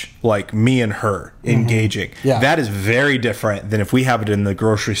much like me and her engaging. Yeah. That is very different than if we have it in the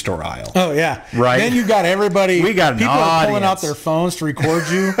grocery store aisle. Oh, yeah. Right? Then you got everybody. We got an people are pulling out audience. their phones to record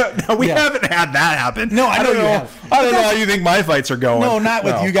you. No, we haven't had that happen. No, I don't know. I don't know how you think my fights are going. No, not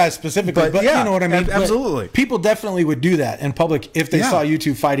with you guys specifically, but yeah, you know what I mean. Absolutely. But people definitely would do that in public if they saw you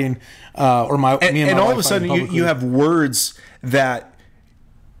two fighting, or me and my all wife of a sudden fighting you have words that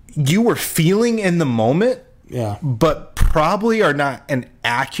you were feeling in the moment. Yeah. But probably are not an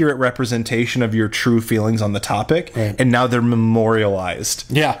accurate representation of your true feelings on the topic. Right. And now they're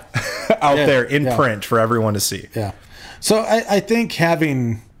memorialized out there in print for everyone to see. Yeah. So I think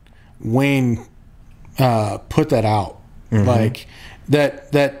having Wayne put that out, like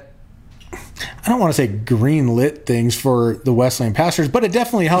that I don't want to say green lit things for the Wesleyan pastors, but it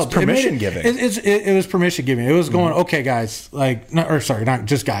definitely helped. Permission giving. It was permission giving. It was going, okay, guys, not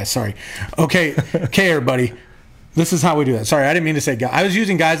just guys. Sorry. Okay, everybody. This is how we do that. Sorry, I didn't mean to say guys. I was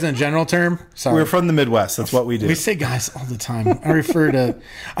using guys in a general term. Sorry. We're from the Midwest. That's what we do. We say guys all the time. I refer to.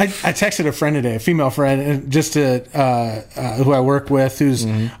 I texted a friend today, a female friend, just to who I work with, who's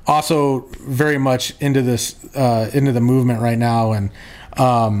also very much into this, into the movement right now, and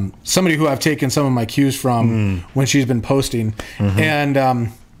somebody who I've taken some of my cues from when she's been posting. And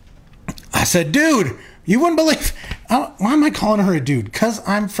I said, dude, you wouldn't believe. Why am I calling her a dude? Because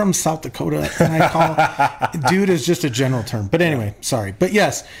I'm from South Dakota, and I call dude is just a general term. But anyway, sorry. But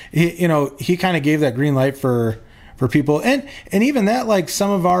yes, he kind of gave that green light for people, and even that, like some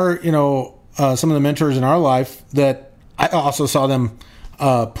of our, some of the mentors in our life that I also saw them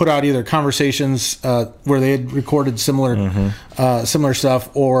put out either conversations where they had recorded similar stuff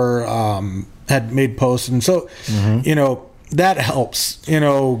or had made posts, and so that helps.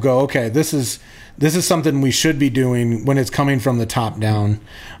 Go, okay, this is something we should be doing when it's coming from the top down.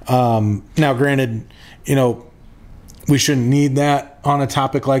 Now, granted, we shouldn't need that on a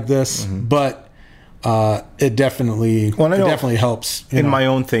topic like this, but it definitely helps in my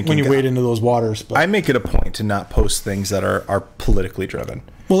own thinking when you wade into those waters. But I make it a point to not post things that are politically driven.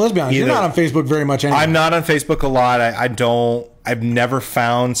 Well, let's be honest. You're not on Facebook very much anyway. I'm not on Facebook a lot. I've never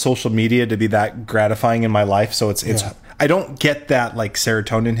found social media to be that gratifying in my life. So it's I don't get that like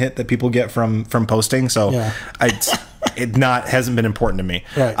serotonin hit that people get from posting. So it hasn't been important to me.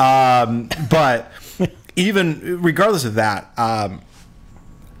 Right. But even regardless of that,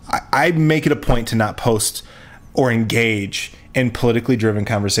 I make it a point to not post or engage in politically driven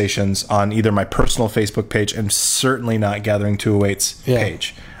conversations on either my personal Facebook page and certainly not Gathering 208's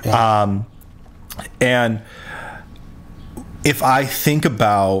page. Yeah. And if I think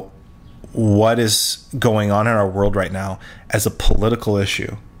about what is going on in our world right now as a political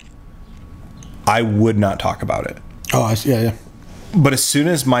issue, I would not talk about it. Oh, I see. Yeah. But as soon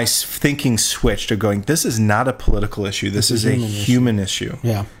as my thinking switched to going, this is not a political issue. This is a human issue.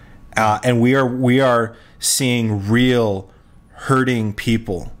 Yeah. And we are seeing real hurting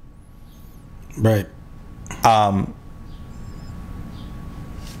people. Right.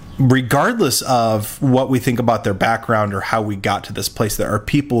 Regardless of what we think about their background or how we got to this place, there are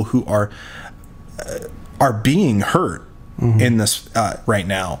people who are being hurt in this right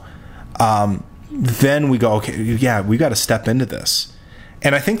now. Then we go, okay, yeah, we got to step into this.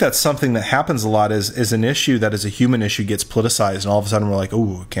 And I think that's something that happens a lot is an issue that is a human issue gets politicized, and all of a sudden we're like,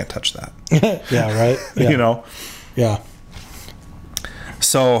 oh, can't touch that. Yeah, right. Yeah. You know? Yeah.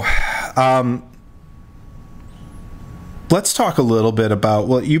 So, let's talk a little bit about,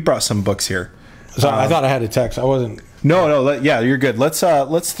 well, you brought some books here. So I thought I had a text. I wasn't. No, yeah, you're good. Let's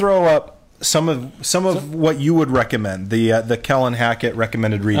throw up some of what you would recommend. The Kellen Hackett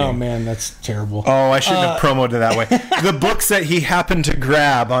recommended reading. Oh man, that's terrible. Oh, I shouldn't have promoted it that way. The books that he happened to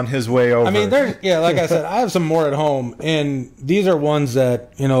grab on his way over. I mean, like I said, I have some more at home, and these are ones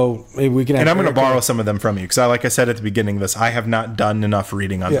that maybe we can. And I'm going to borrow some of them from you because, like I said at the beginning of this, I have not done enough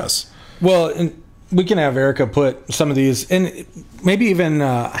reading on this. Well, and we can have Erica put some of these, and maybe even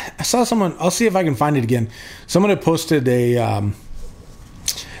I saw someone. I'll see if I can find it again. Someone had posted a.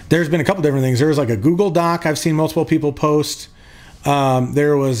 There's been a couple different things. There was like a Google Doc I've seen multiple people post.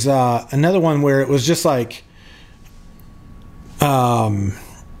 There was another one where it was just like, I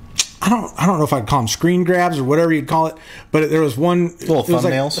don't know if I'd call them screen grabs or whatever you'd call it, but there was one little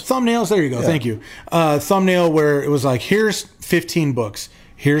thumbnails. Like, thumbnails. There you go. Yeah. Thank you. Thumbnail where it was like, here's 15 books,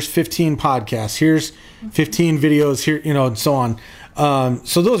 here's 15 podcasts, here's 15 videos here, and so on.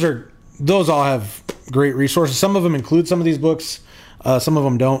 So those all have great resources. Some of them include some of these books. Some of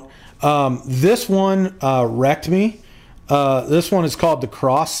them don't. This one wrecked me. This one is called The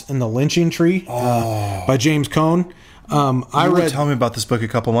Cross and the Lynching Tree by James Cone. You were telling me about this book a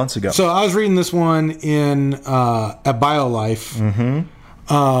couple months ago. So I was reading this one at BioLife.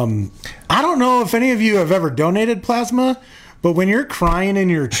 Mm-hmm. I don't know if any of you have ever donated plasma, but when you're crying in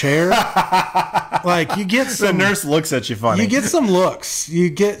your chair, like you get some... The nurse looks at you funny. You get some looks.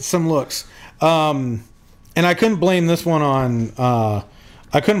 And I couldn't blame this one on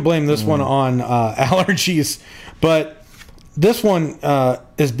allergies, but this one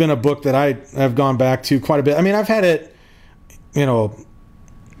has been a book that I have gone back to quite a bit. I mean, I've had it, a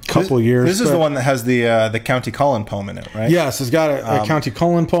couple years. This is the one that has the County Cullen poem in it, right? Yes, it's got a County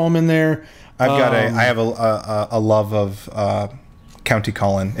Cullen poem in there. I have a love of County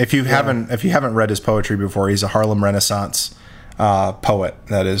Cullen. If you haven't read his poetry before, he's a Harlem Renaissance poet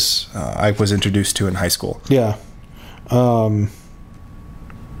that is I was introduced to in high school. Yeah.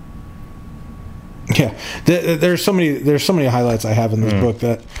 There's so many highlights I have in this book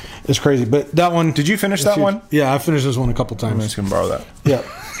that is crazy. But that one, did you finish that one? Yeah, I finished this one a couple times. I'm just gonna borrow that. Yeah.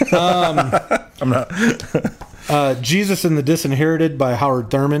 I'm not. Jesus and the Disinherited by Howard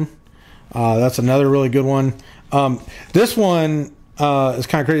Thurman. That's another really good one. This one is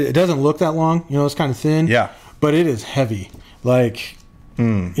kind of crazy. It doesn't look that long. It's kind of thin. Yeah. But it is heavy. Like,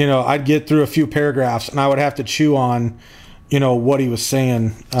 I'd get through a few paragraphs and I would have to chew on, what he was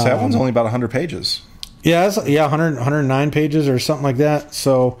saying. So that one's only about 100 pages. Yeah, 109 pages or something like that.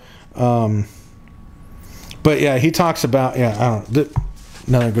 So, but yeah, he talks about,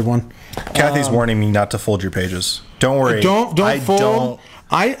 another good one. Kathy's warning me not to fold your pages. Don't worry. Don't fold.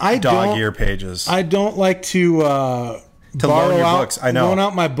 I dog ear pages. I don't like to loan your books. I know. Loan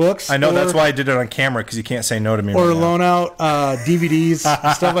out my books. I know. That's why I did it on camera, because you can't say no to me. Or loan out DVDs,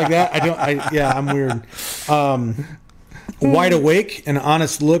 stuff like that. I'm weird. Wide Awake, an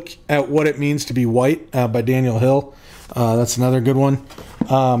honest look at what it means to be white by Daniel Hill. That's another good one.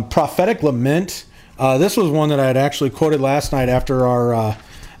 Prophetic Lament. This was one that I had actually quoted last night after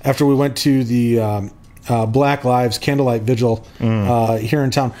we went to the Black Lives Candlelight Vigil here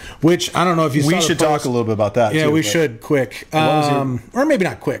in town, which I don't know if you saw. We should talk a little bit about that. Yeah, we should quick. Or maybe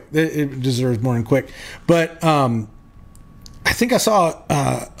not quick. It deserves more than quick. But I think I saw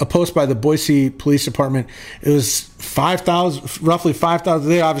a post by the Boise Police Department. It was roughly 5,000.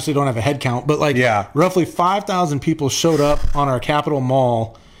 They obviously don't have a head count, but roughly 5,000 people showed up on our Capitol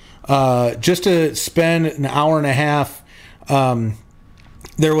Mall just to spend an hour and a half.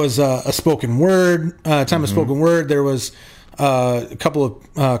 There was a spoken word, time of spoken word. There was a couple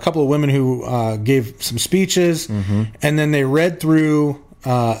of women who gave some speeches, and then they read through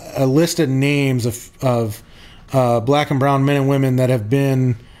a list of names of black and brown men and women that have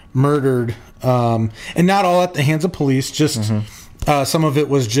been murdered, and not all at the hands of police. Just some of it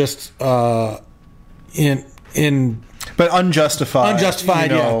was just in but unjustified.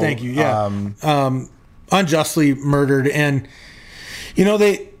 Unjustified, yeah. Thank you. Yeah, unjustly murdered, and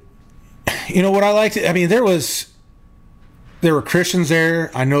what I liked. I mean, there were Christians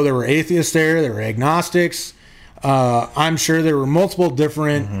there. I know there were atheists there. There were agnostics. I'm sure there were multiple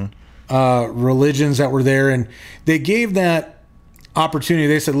different religions that were there, and they gave that opportunity.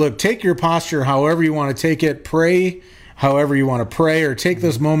 They said, look, take your posture however you want to take it, pray however you want to pray, or take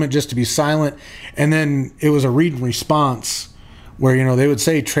this moment just to be silent. And then it was a read and response where, they would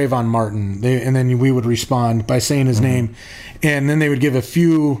say Trayvon Martin, and then we would respond by saying his name. And then they would give a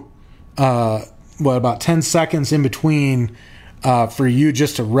few, about 10 seconds in between for you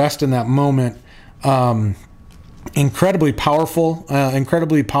just to rest in that moment. Incredibly powerful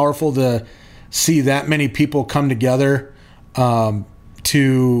to see that many people come together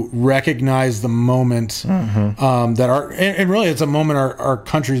to recognize the moment that and really it's a moment our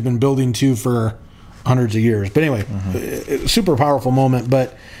country's been building to for hundreds of years. But anyway, super powerful moment.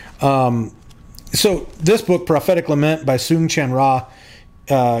 But so this book, Prophetic Lament by Soong-Chan Rah,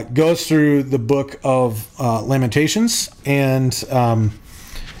 goes through the book of Lamentations and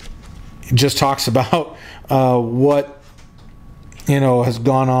just talks about what has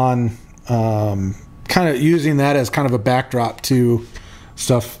gone on, kind of using that as kind of a backdrop to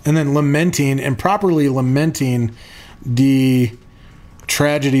stuff, and then properly lamenting the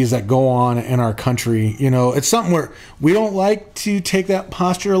tragedies that go on in our country. It's something where we don't like to take that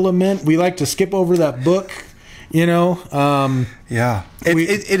posture of lament. We like to skip over that book. Yeah,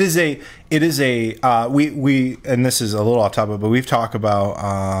 it is a we and this is a little off topic, but we've talked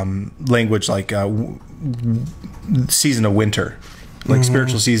about language like season of winter, like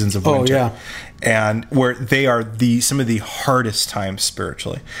spiritual seasons of winter. Oh, yeah. And where they are some of the hardest times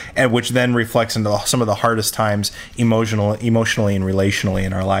spiritually, and which then reflects into some of the hardest times emotionally and relationally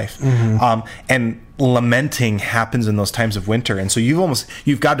in our life. And lamenting happens in those times of winter, and so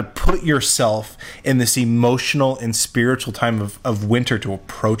you've got to put yourself in this emotional and spiritual time of winter to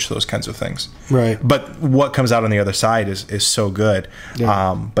approach those kinds of things. Right. But what comes out on the other side is so good.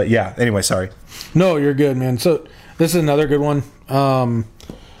 Yeah. But yeah. Anyway, sorry. No, you're good, man. So this is another good one.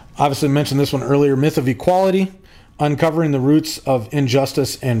 Obviously mentioned this one earlier, Myth of Equality, Uncovering the Roots of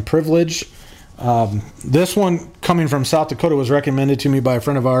Injustice and Privilege. This one, coming from South Dakota, was recommended to me by a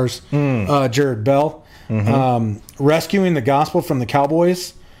friend of ours, Jared Bell. Rescuing the Gospel from the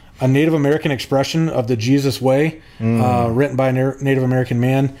Cowboys, a Native American expression of the Jesus Way, written by a Native American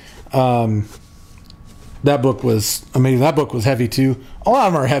man. That book was amazing. That book was heavy too. A lot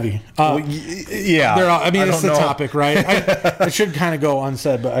of them are heavy. Yeah, it's the topic, right? I should kind of go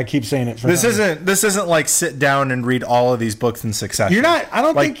unsaid, but I keep saying it. This isn't like sit down and read all of these books in succession. You're not. I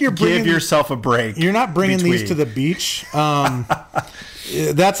don't think you're bringing. Give yourself a break. You're not bringing these to the beach.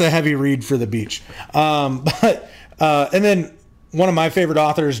 That's a heavy read for the beach. And then one of my favorite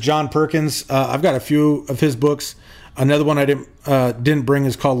authors, John Perkins. I've got a few of his books. Another one I didn't bring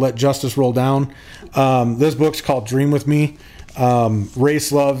is called Let Justice Roll Down. This book's called Dream With Me.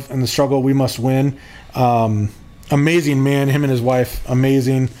 Race, Love, and the Struggle We Must Win. Amazing man, him and his wife,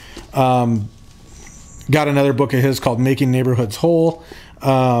 amazing. Got another book of his called Making Neighborhoods Whole.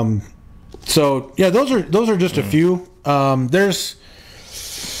 So yeah, those are just a few. There's,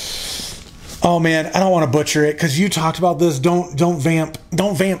 oh man, I don't want to butcher it because you talked about this. Don't vamp.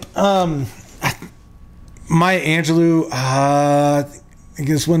 Maya Angelou, I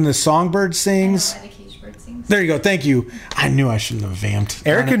guess when the songbird sings. When the caged bird sings. There you go. Thank you. I knew I shouldn't have vamped.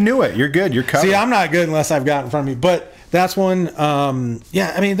 Erica knew it. You're good. You're covered. See, I'm not good unless I've got it in front of me. But that's one.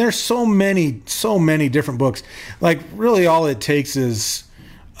 Yeah, I mean, there's so many different books. Like, really, all it takes is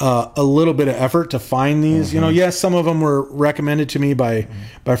a little bit of effort to find these. Yes, some of them were recommended to me by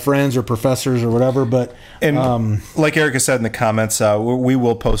friends or professors or whatever. But like Erica said in the comments, we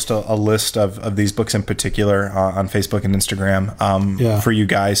will post a list of these books in particular on Facebook and Instagram for you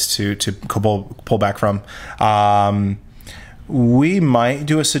guys to pull back from. We might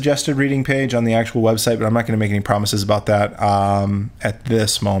do a suggested reading page on the actual website, but I'm not going to make any promises about that at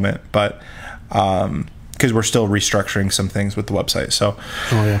this moment. But because we're still restructuring some things with the website. So,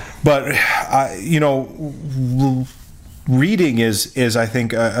 but reading is I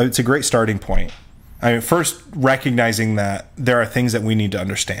think it's a great starting point. I mean, first recognizing that there are things that we need to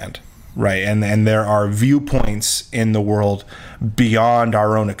understand, right? And there are viewpoints in the world beyond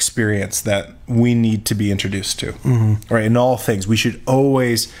our own experience that we need to be introduced to, right? In all things, we should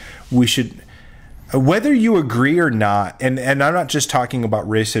whether you agree or not, and I'm not just talking about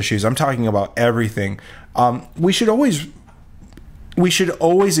race issues, I'm talking about everything. We should always we should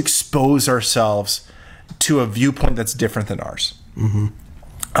always expose ourselves to a viewpoint that's different than ours.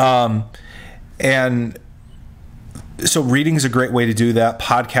 And so reading is a great way to do that.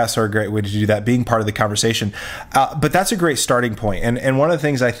 Podcasts are a great way to do that, being part of the conversation. But that's a great starting point. And one of the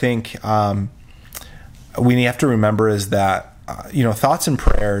things I think we have to remember is that, thoughts and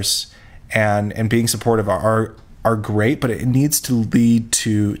prayers and being supportive are great, but it needs to lead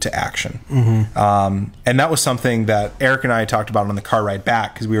to action. And that was something that Eric and I talked about on the car ride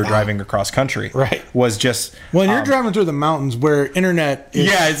back, because we were driving across country. Right. Was just... When you're driving through the mountains where internet is...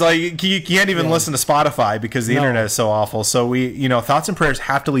 Yeah, it's like you can't even listen to Spotify because the internet is so awful. So we, thoughts and prayers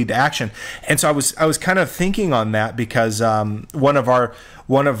have to lead to action. And so I was kind of thinking on that because one of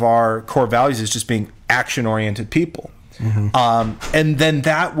our core values is just being action-oriented people. And then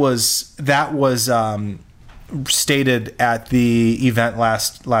that was stated at the event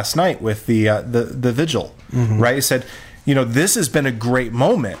last night with the vigil, right? It said, this has been a great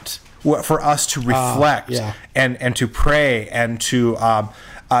moment for us to reflect and to pray and to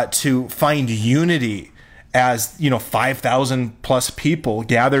find unity as 5,000 plus people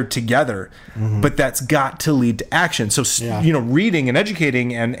gathered together. But that's got to lead to action. So reading and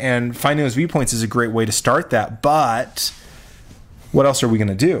educating and finding those viewpoints is a great way to start that. But what else are we going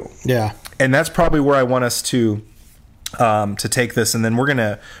to do? Yeah. And that's probably where I want us to take this, and then we're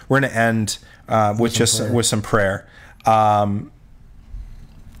gonna end with some prayer. But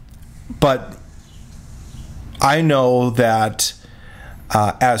I know that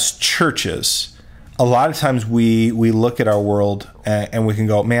as churches, a lot of times we look at our world and we can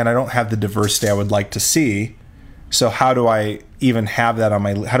go, man, I don't have the diversity I would like to see. So how do I even have that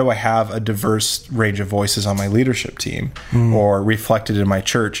how do I have a diverse range of voices on my leadership team or reflected in my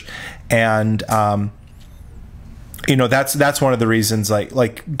church? And, that's one of the reasons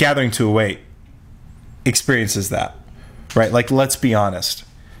like Gathering 208 experiences that, right? Like, let's be honest.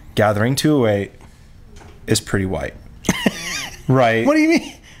 Gathering 208 is pretty white, right? What do you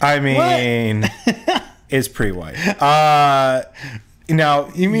mean? I mean, it's pretty white. Now,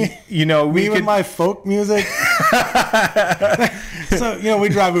 you mean, we with my folk music. So, we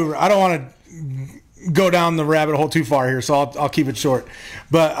drive Uber. I don't want to go down the rabbit hole too far here, so I'll keep it short.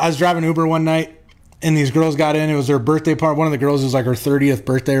 But I was driving Uber one night, and these girls got in. It was their birthday party. One of the girls was like her 30th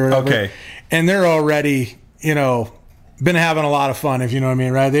birthday or whatever. Okay. And they're already, been having a lot of fun, if you know what I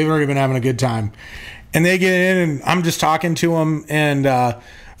mean, right? They've already been having a good time. And they get in, and I'm just talking to them, and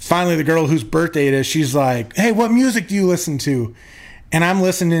finally the girl whose birthday it is, she's like, hey, what music do you listen to? And I'm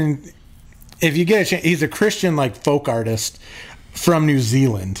listening. If you get a chance, he's a Christian folk artist from New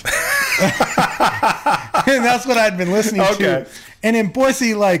Zealand. And that's what I'd been listening to. And in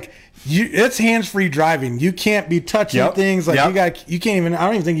Boise, it's hands-free driving. You can't be touching things. You can't even. I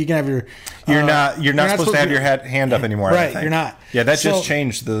don't even think you can have your. You're not supposed to have your hand up anymore. Right, you're not. Yeah, that just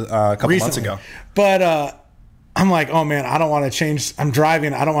changed a couple months ago. But I'm like, oh man, I don't want to change. I'm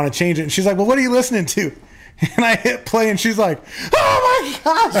driving. I don't want to change it. And she's like, well, what are you listening to? And I hit play, and she's like, oh my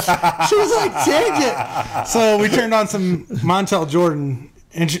gosh. She was like, change it. So we turned on some Montel Jordan.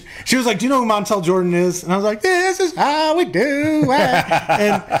 And she was like, do you know who Montel Jordan is? And I was like, this is how we do it.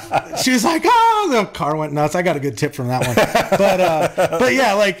 And she was like, oh, the car went nuts. I got a good tip from that one. But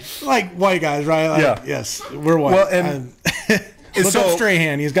yeah, like white guys, right? Yes, we're white. Well, and look up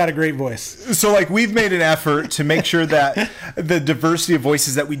Strahan. He's got a great voice. So we've made an effort to make sure that the diversity of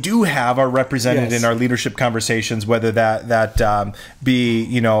voices that we do have are represented in our leadership conversations, whether that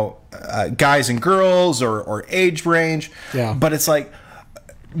be, guys and girls or age range. Yeah. But it's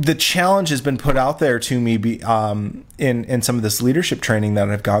the challenge has been put out there to me in some of this leadership training that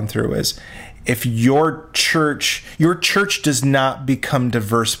I've gone through is if your church does not become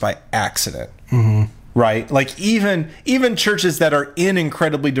diverse by accident, right? Even churches that are in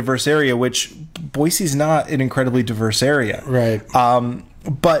incredibly diverse area, which Boise's not an incredibly diverse area, right?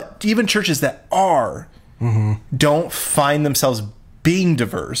 But even churches that are don't find themselves being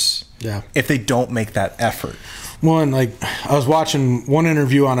diverse if they don't make that effort. One, I was watching one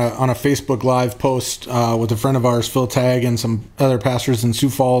interview on a Facebook Live post with a friend of ours, Phil Tagg, and some other pastors in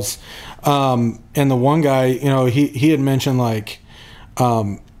Sioux Falls. And the one guy, he had mentioned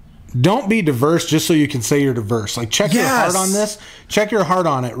don't be diverse just so you can say you're diverse. Check your heart on this. Check your heart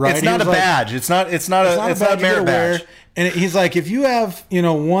on it, right? It's not a badge. It's not a merit badge. And he's like, if you have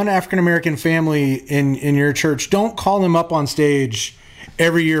one African American family in your church, don't call them up on stage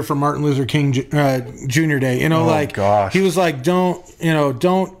every year for Martin Luther King Jr. Day. Gosh. He was like,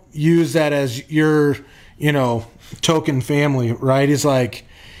 don't use that as your, token family, right? He's like,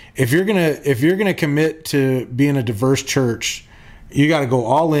 if you're gonna commit to being a diverse church, you got to go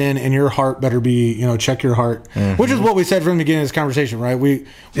all in, and your heart better be, check your heart, which is what we said from the beginning of this conversation, right? We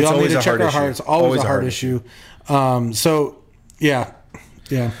all need to check our hearts. Always a heart issue. Yeah.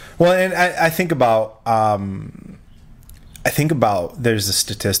 Well, and I think about there's a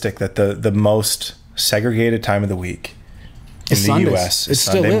statistic that the most segregated time of the week in the Sundays. U.S. is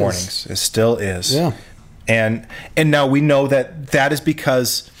Sunday mornings. It still is. Yeah. And now we know that is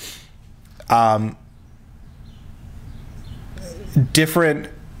because different,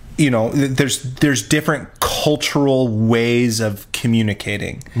 there's different cultural ways of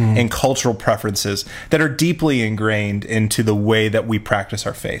communicating and cultural preferences that are deeply ingrained into the way that we practice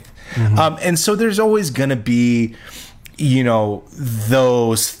our faith. And so there's always going to be,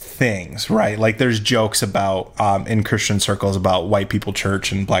 those things, right? Like there's jokes about in Christian circles about white people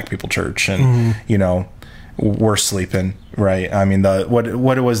church and black people church, and we're sleeping, right? I mean,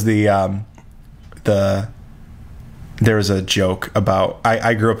 what was there was a joke about,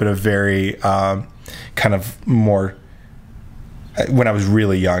 I grew up in a very kind of more, when I was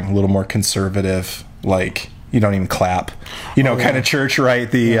really young, a little more conservative, like you don't even clap, kind of church, right?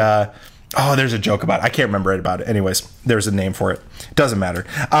 There's a joke about it. I can't remember about it. Anyways, there's a name for it. It doesn't matter.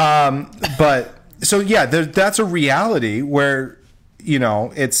 But so yeah, that's a reality where,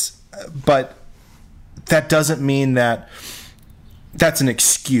 but that doesn't mean that that's an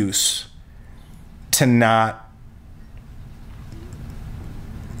excuse to not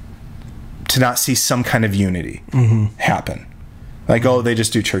see some kind of unity happen. Like, they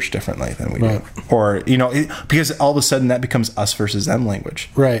just do church differently than we do. Or, because all of a sudden that becomes us versus them language.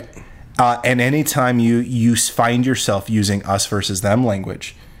 Right. And anytime you find yourself using us versus them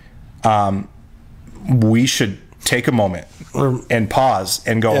language, we should take a moment and pause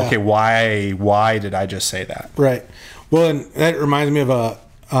and go, okay, why did I just say that? Right. Well, and that reminds me of a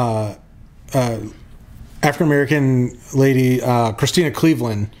African-American lady, Christina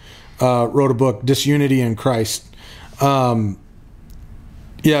Cleveland, wrote a book, Disunity in Christ.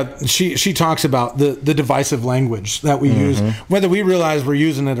 She talks about the divisive language that we use, whether we realize we're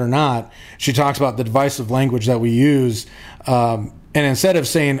using it or not. She talks about the divisive language that we use, and instead of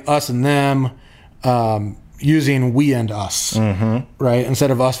saying us and them, using we and us, right? Instead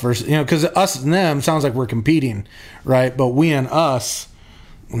of us versus, because us and them sounds like we're competing, right? But we and us,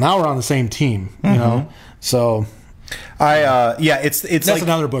 now we're on the same team, so. It's that's like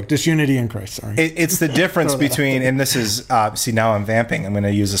another book, Disunity in Christ. Sorry, it's the difference between, and this is see, now I'm vamping. I'm going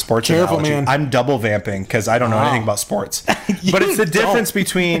to use a sports analogy. Man. I'm double vamping because I don't know anything about sports. But it's the difference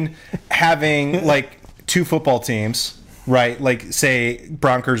between having like two football teams. Right, like say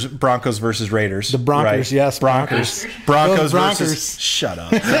Broncos versus Raiders. The Broncos, right? yes, Broncos versus shut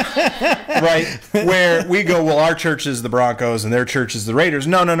up. Right, where we go, well, our church is the Broncos and their church is the Raiders.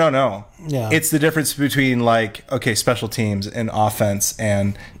 No. Yeah, it's the difference between like, okay, special teams and offense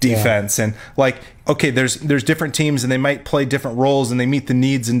and defense, and like, okay, there's different teams and they might play different roles and they meet the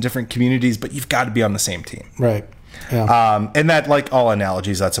needs in different communities, but you've got to be on the same team. Right. Yeah. And that, like all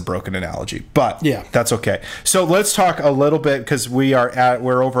analogies, that's a broken analogy, but yeah, that's okay. So let's talk a little bit, because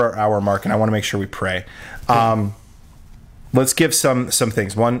we're over our hour mark, and I want to make sure we pray. Let's give some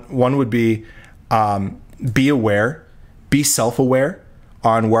things. One would be aware, be self-aware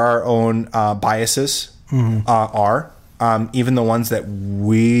on where our own biases are, even the ones that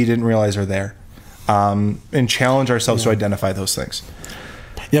we didn't realize are there, and challenge ourselves to identify those things.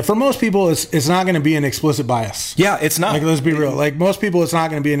 Yeah, for most people, it's not going to be an explicit bias. Yeah, it's not. Like, let's be real. Like, most people, it's not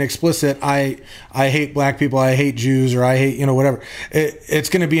going to be an explicit, I hate black people, I hate Jews, or I hate, whatever. It's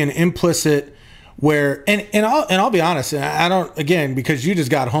going to be an implicit where, and I'll be honest, and I don't, again, because you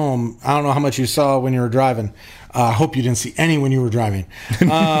just got home, I don't know how much you saw when you were driving. I hope you didn't see any when you were driving.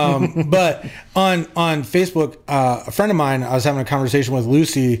 But on Facebook, a friend of mine, I was having a conversation with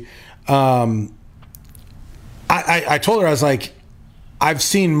Lucy. I told her, I was like, I've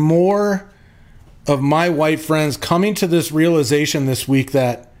seen more of my white friends coming to this realization this week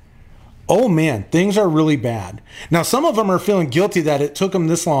that, oh man, things are really bad. Now, some of them are feeling guilty that it took them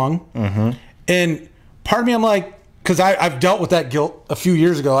this long. And part of me, I'm like, because I've dealt with that guilt a few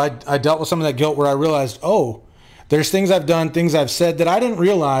years ago. I dealt with some of that guilt where I realized, there's things I've done, things I've said that I didn't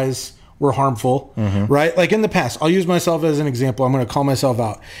realize were harmful, right? Like in the past, I'll use myself as an example. I'm going to call myself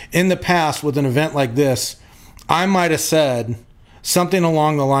out. In the past, with an event like this, I might have said something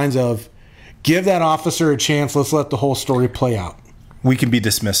along the lines of, give that officer a chance, let's let the whole story play out. We can be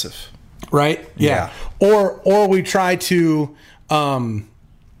dismissive. Right? Yeah. Or we try to, or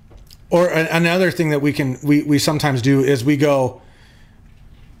another thing that we sometimes do is we go,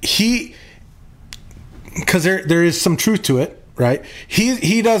 because there is some truth to it, right?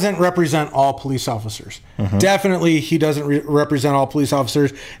 He doesn't represent all police officers. Definitely, he doesn't represent all police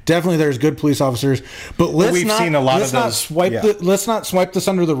officers. Definitely, there's good police officers, but we've seen a lot of those. Let's not swipe this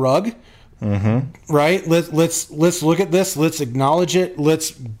under the rug. Right? Let's look at this. Let's acknowledge it.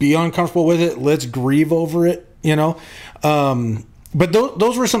 Let's be uncomfortable with it. Let's grieve over it. But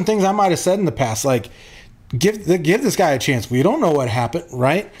those were some things I might have said in the past, like give this guy a chance. We don't know what happened,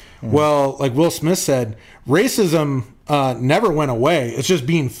 right? Well, like Will Smith said, racism never went away. It's just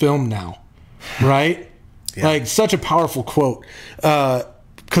being filmed now, right? Like such a powerful quote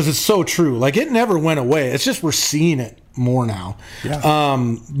because it's so true. Like it never went away. It's just we're seeing it more now.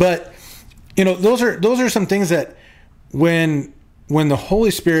 But those are some things that when the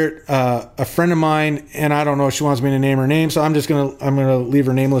Holy Spirit, a friend of mine, and I don't know if she wants me to name her name, so I'm gonna leave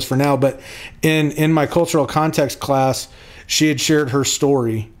her nameless for now. But in my cultural context class, she had shared her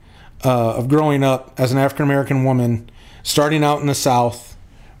story of growing up as an African American woman, starting out in the South,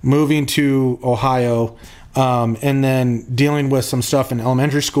 moving to Ohio, and then dealing with some stuff in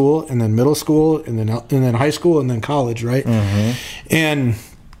elementary school, and then middle school, and then high school, and then college, right? And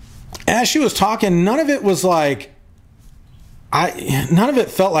as she was talking, none of it was like. None of it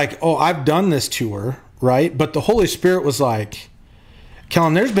felt like, oh, I've done this to her, right? But the Holy Spirit was like,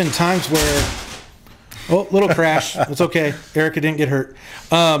 Kellen, there's been times where, little crash. It's okay. Erica didn't get hurt.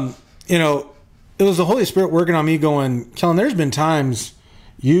 It was the Holy Spirit working on me going, Kellen, there's been times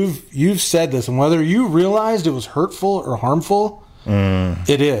you've said this, and whether you realized it was hurtful or harmful,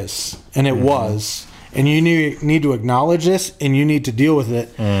 it is, and it was. And you need to acknowledge this, and you need to deal with it.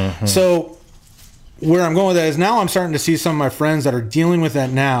 So where I'm going with that is now I'm starting to see some of my friends that are dealing with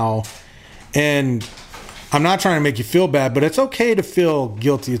that now, and I'm not trying to make you feel bad, but it's okay to feel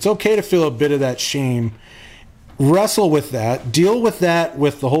guilty. It's okay to feel a bit of that shame. Wrestle with that. Deal with that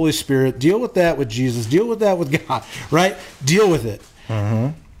with the Holy Spirit. Deal with that with Jesus. Deal with that with God, right? Deal with it.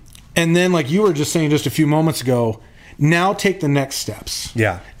 And then, like you were just saying just a few moments ago, now take the next steps.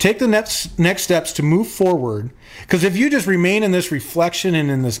 Take the next steps to move forward. Because if you just remain in this reflection and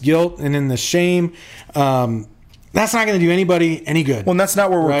in this guilt and in this shame, that's not going to do anybody any good. Well, and that's not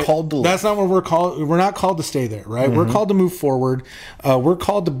where we're called to live. That's not where we're called. We're not called to stay there, right? We're called to move forward. We're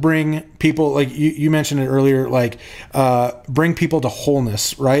called to bring people, like you mentioned it earlier, like bring people to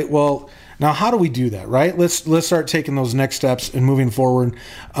wholeness, right? Well, now how do we do that, right? Let's start taking those next steps and moving forward.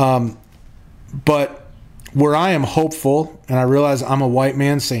 But where I am hopeful, and I realize I'm a white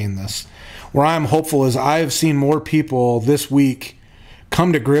man saying this, where I am hopeful is I have seen more people this week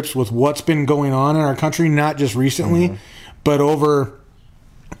come to grips with what's been going on in our country, not just recently, but over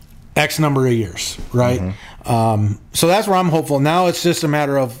X number of years, right? So that's where I'm hopeful. Now it's just a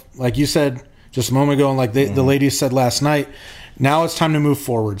matter of, like you said just a moment ago, and like the lady said last night, now it's time to move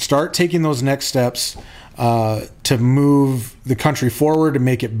forward. Start taking those next steps to move the country forward, to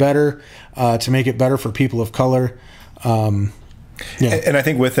make it better for people of color. And I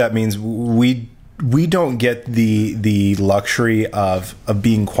think with that means we don't get the luxury of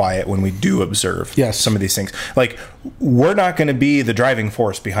being quiet when we do observe some of these things. Like, we're not going to be the driving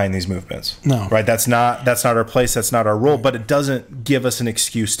force behind these movements. No. Right? That's not our place. That's not our role. But it doesn't give us an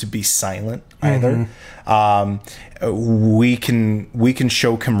excuse to be silent either. We can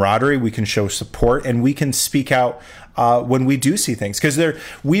show camaraderie, we can show support, and we can speak out when we do see things, because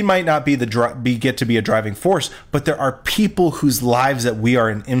we might not be get to be a driving force, but there are people whose lives that we are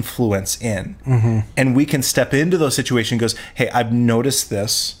an influence in, and we can step into those situations and goes, hey, I've noticed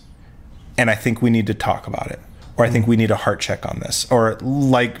this, and I think we need to talk about it, or I think we need a heart check on this, or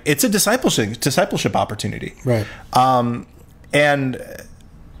like it's a discipleship opportunity, right? And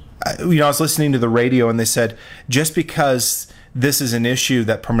I was listening to the radio, and they said just because this is an issue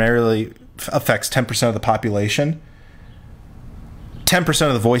that primarily affects 10% of the population, 10%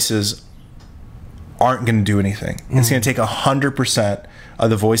 of the voices aren't going to do anything. It's going to take 100% of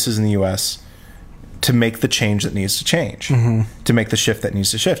the voices in the U.S. to make the change that needs to change, to make the shift that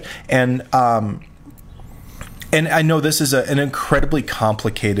needs to shift. And I know this is an incredibly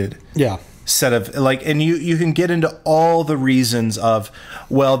complicated set of, like, and you can get into all the reasons of,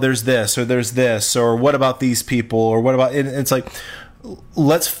 well, there's this, or what about these people, or what about, it's like,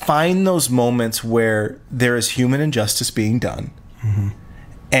 let's find those moments where there is human injustice being done,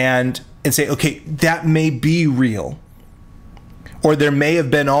 and say, okay, that may be real, or there may have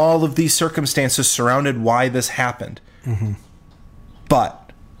been all of these circumstances surrounded why this happened,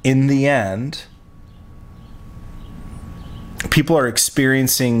 but in the end, people are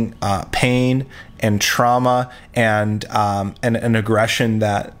experiencing pain and trauma and an aggression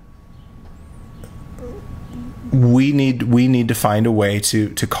that we need to find a way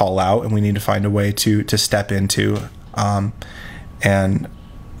to call out, and we need to find a way to step into, And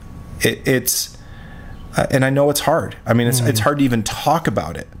it's and I know it's hard. I mean, it's hard to even talk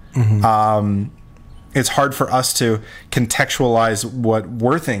about it. It's hard for us to contextualize what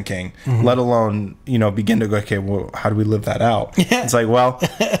we're thinking, let alone, begin to go, okay, well, how do we live that out? Yeah. It's like, well,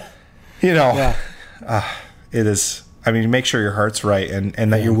 it is. I mean, make sure your heart's right,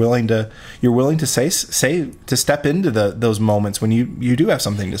 and that you're willing to say to step into those moments when you do have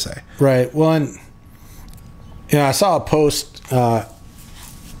something to say. Right. Well, and I saw a post an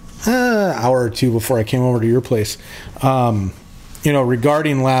hour or two before I came over to your place,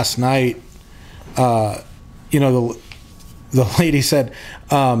 regarding last night. The lady said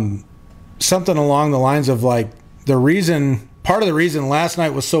something along the lines of like part of the reason last night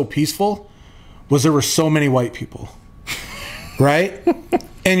was so peaceful was there were so many white people, right?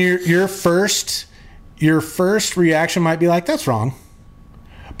 And your first reaction might be like, that's wrong.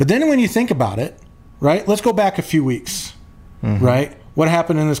 But then when you think about it, right? Let's go back a few weeks, right? What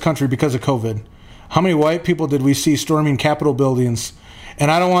happened in this country because of COVID? How many white people did we see storming Capitol buildings? And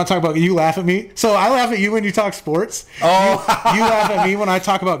I don't want to talk about, you laugh at me. So I laugh at you when you talk sports. Oh, you laugh at me when I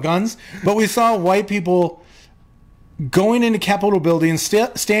talk about guns. But we saw white people going into Capitol buildings,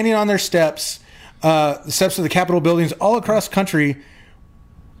 standing on their steps, the steps of the Capitol buildings all across the country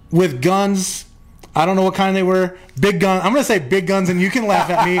with guns. I don't know what kind they were. Big gun. I'm going to say big guns, and you can laugh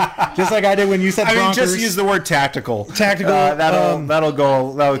at me just like I did when you said Broncos. Just use the word tactical. Tactical.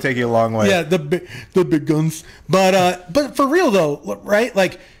 That'll take you a long way. Yeah, the big guns. But for real though, right?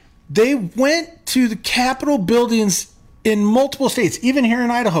 Like they went to the Capitol buildings in multiple states, even here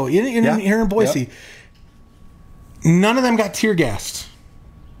in Idaho, here in Boise. Yep. None of them got tear gassed.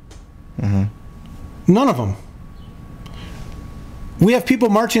 None of them. We have people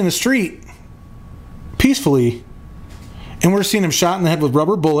marching in the street peacefully, and we're seeing them shot in the head with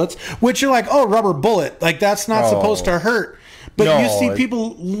rubber bullets, which you're like, oh, rubber bullet, like that's not supposed to hurt. But you see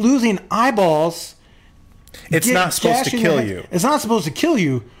people losing eyeballs. It's not supposed to kill you. It's not supposed to kill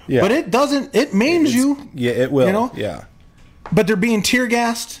you, but it doesn't. It maims you. Yeah, it will. Yeah. But they're being tear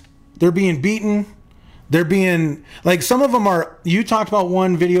gassed. They're being beaten. They're being like, some of them are. You talked about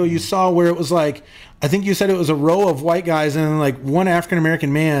one video you saw where it was like, I think you said it was a row of white guys and like one African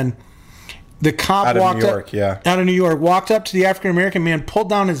American man. The cop walked out of New York, walked up to the African American man, pulled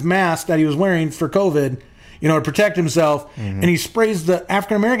down his mask that he was wearing for COVID, to protect himself, and he sprays the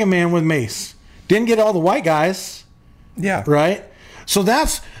African American man with mace. Didn't get all the white guys. Yeah. Right? So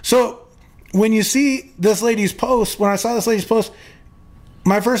when you see this lady's post, when I saw this lady's post,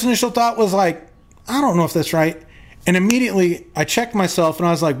 my first initial thought was like, I don't know if that's right. And immediately I checked myself and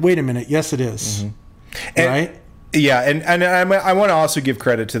I was like, wait a minute, yes it is. Right? Yeah, and I want to also give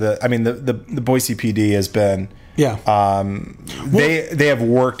credit to the Boise PD has been they have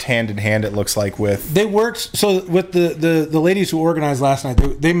worked hand in hand, it looks like, with the ladies who organized last night.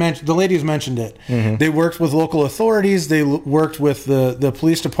 They mentioned, the ladies mentioned it. They worked with local authorities. They worked with the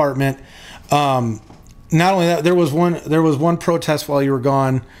police department. Not only that, there was one protest while you were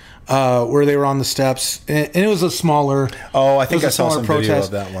gone where they were on the steps, and it was a smaller. Oh, I think I saw some video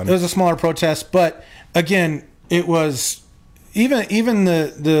of that one. It was a smaller protest, but again, it was even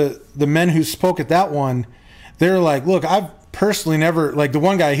the men who spoke at that one. They were like, look, I've personally never, like the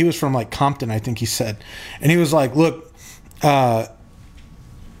one guy, he was from like Compton, I think he said. And he was like, look, I've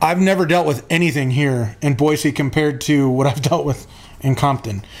never dealt with anything here in Boise compared to what I've dealt with in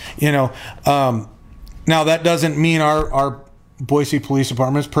Compton. Now that doesn't mean our Boise Police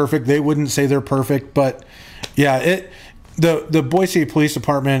Department is perfect. They wouldn't say they're perfect, but yeah, the Boise Police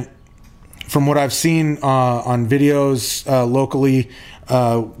Department, from what I've seen on videos locally,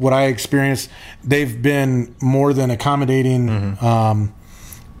 what I experienced, they've been more than accommodating.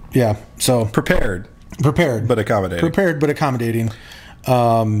 So prepared, but accommodating. This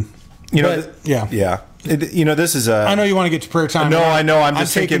is a. I know you want to get to prayer time. No, I know. I'm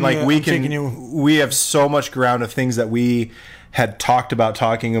just thinking like we have so much ground of things that we had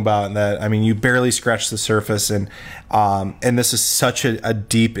talking about, and that, you barely scratched the surface, and this is such a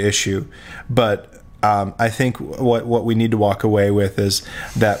deep issue, but I think what we need to walk away with is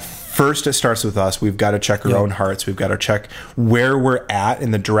that first it starts with us. We've got to check our own hearts. We've got to check where we're at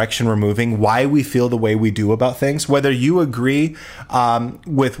in the direction we're moving, why we feel the way we do about things, whether you agree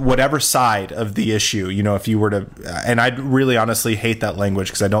with whatever side of the issue. If you were to, and I really honestly hate that language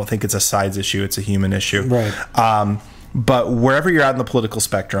because I don't think it's a sides issue, it's a human issue. Right. But wherever you're at in the political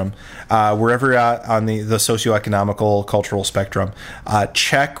spectrum, wherever you're at on the socioeconomical, cultural spectrum,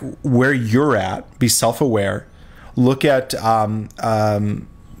 check where you're at, be self-aware, look at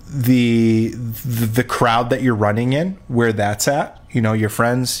the crowd that you're running in, where that's at, your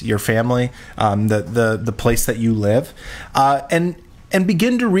friends, your family, the place that you live, and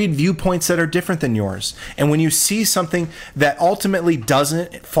begin to read viewpoints that are different than yours. And when you see something that ultimately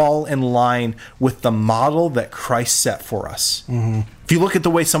doesn't fall in line with the model that Christ set for us, if you look at the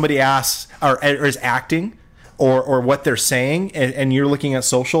way somebody asks or is acting, or what they're saying, and you're looking at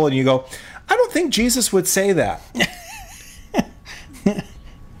social and you go, I don't think Jesus would say that.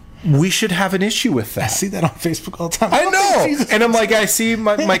 We should have an issue with that. I see that on Facebook all the time. I know. And I'm like, I see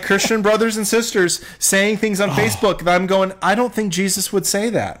my Christian brothers and sisters saying things on Facebook that I'm going, I don't think Jesus would say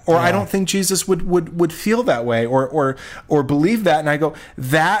that. Or I don't think Jesus would feel that way or believe that. And I go,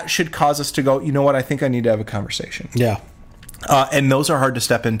 that should cause us to go, you know what? I think I need to have a conversation. Yeah. And those are hard to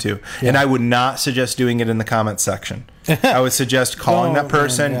step into. Yeah. And I would not suggest doing it in the comments section. I would suggest calling that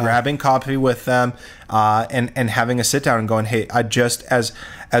person, grabbing coffee with them, and having a sit down and going, hey, I just, as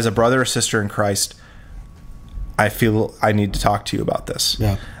a brother or sister in Christ, I feel I need to talk to you about this.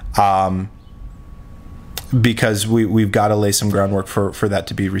 Yeah. Because we've got to lay some groundwork for that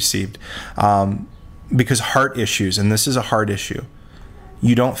to be received. Because heart issues, and this is a heart issue,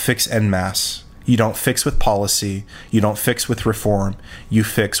 you don't fix en masse. You don't fix with policy. You don't fix with reform. You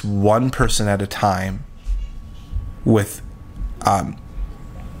fix one person at a time with the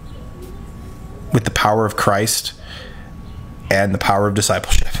power of Christ and the power of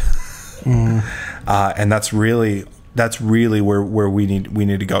discipleship. And that's really where we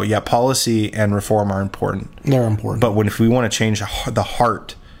need to go. Yeah, policy and reform are important. They're important. But if we want to change the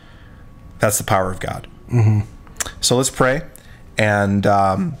heart, that's the power of God. So let's pray. And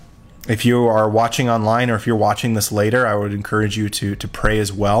if you are watching online or if you're watching this later, I would encourage you to pray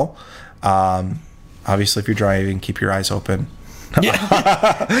as well. Obviously, if you're driving, keep your eyes open. Yeah.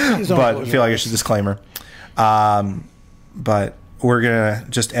 But I feel like it's a disclaimer. But we're going to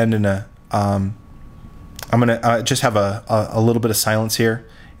just end in I'm going to just have a little bit of silence here,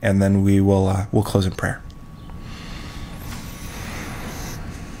 and then we'll close in prayer.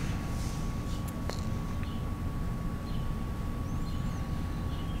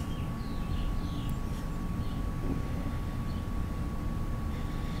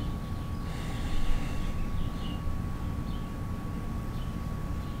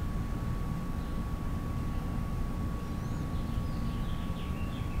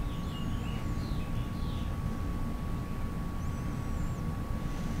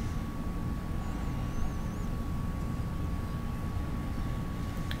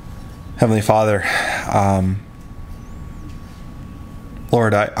 Heavenly Father,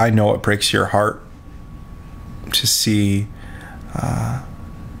 Lord, I know it breaks your heart to see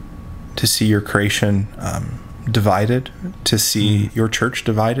your creation divided, to see your church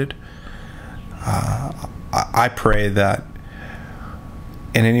divided. I pray that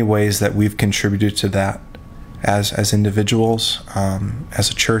in any ways that we've contributed to that as individuals, as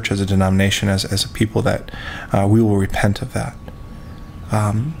a church, as a denomination, as a people, that we will repent of that.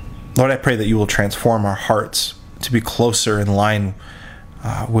 Lord, I pray that you will transform our hearts to be closer in line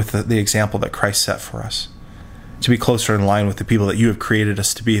with the example that Christ set for us, to be closer in line with the people that you have created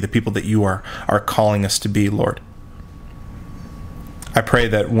us to be, the people that you are calling us to be, Lord. I pray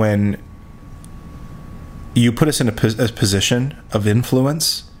that when you put us in a position of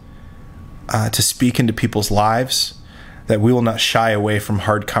influence to speak into people's lives, that we will not shy away from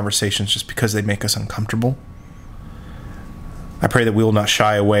hard conversations just because they make us uncomfortable. I pray that we will not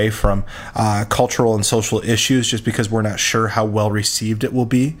shy away from cultural and social issues just because we're not sure how well received it will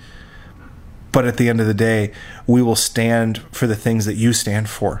be. But at the end of the day, we will stand for the things that you stand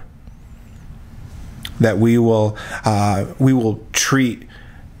for. That we will treat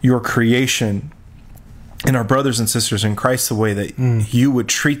your creation and our brothers and sisters in Christ the way that you would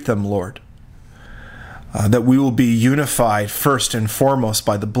treat them, Lord. That we will be unified first and foremost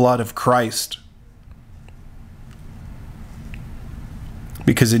by the blood of Christ.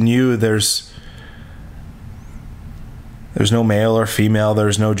 Because in you, there's no male or female,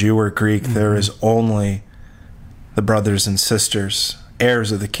 there's no Jew or Greek, there is only the brothers and sisters,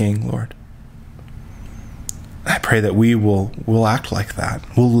 heirs of the King, Lord. I pray that we'll act like that.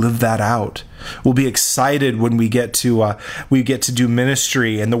 We'll live that out. We'll be excited when we get to do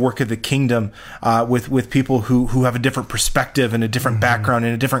ministry and the work of the kingdom with people who have a different perspective and a different background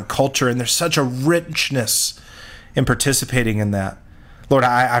and a different culture, and there's such a richness in participating in that. Lord,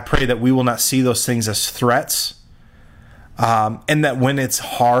 I pray that we will not see those things as threats, and that when it's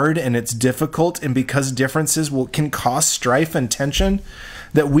hard and it's difficult, and because differences can cause strife and tension,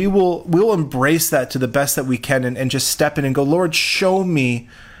 that we'll embrace that to the best that we can and just step in and go, Lord, show me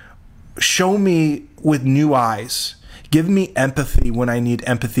with new eyes. Give me empathy when I need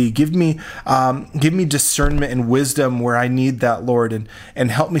empathy. Give me discernment and wisdom where I need that, Lord,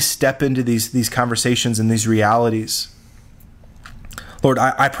 and help me step into these conversations and these realities. Lord,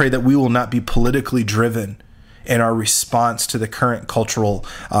 I pray that we will not be politically driven in our response to the current cultural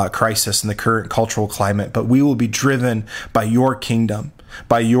crisis and the current cultural climate, but we will be driven by your kingdom,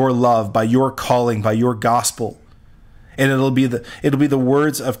 by your love, by your calling, by your gospel. And it'll be the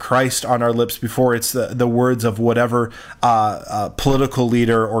words of Christ on our lips before it's the words of whatever political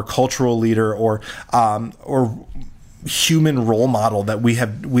leader or cultural leader or human role model that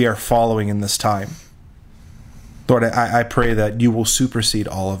we are following in this time. Lord, I pray that you will supersede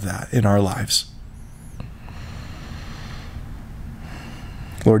all of that in our lives.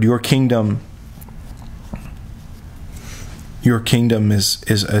 Lord, your kingdom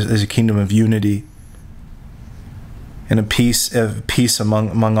is a kingdom of unity and a peace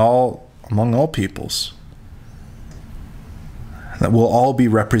among all peoples, that we'll all be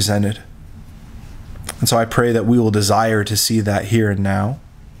represented. And so I pray that we will desire to see that here and now.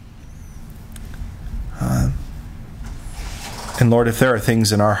 And Lord, if there are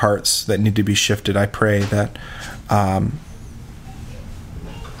things in our hearts that need to be shifted, I pray that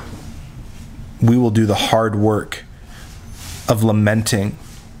we will do the hard work of lamenting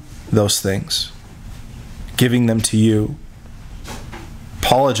those things, giving them to you,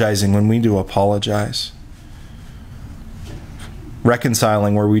 apologizing when we do apologize,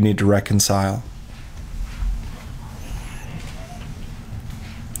 reconciling where we need to reconcile,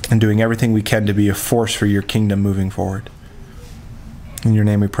 and doing everything we can to be a force for your kingdom moving forward. In your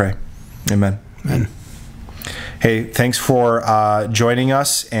name we pray. Amen. Amen. Hey, thanks for joining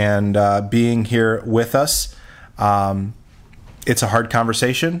us and being here with us. It's a hard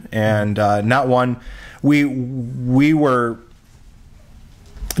conversation, and not one that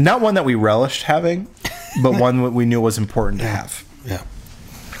we relished having, but one that we knew was important to have. Yeah.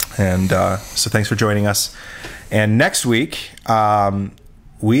 And so thanks for joining us. And next week,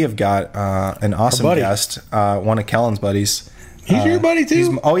 we have got an awesome guest, one of Kellen's buddies. He's your buddy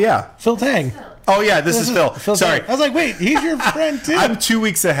too? Oh, yeah. Phil Tang. Oh, yeah, this is Phil. Sorry. Tang. I was like, wait, he's your friend too? I'm 2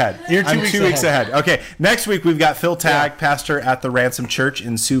 weeks ahead. You're 2 weeks ahead. Okay, next week we've got Phil Tagg, pastor at the Ransom Church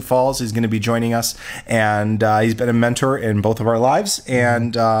in Sioux Falls. He's going to be joining us, and he's been a mentor in both of our lives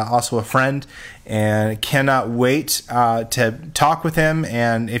and also a friend, and cannot wait to talk with him.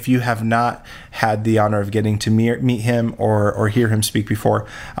 And if you have not had the honor of getting to meet him or hear him speak before,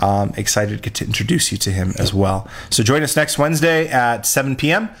 excited to get to introduce you to him as well. So join us next Wednesday at 7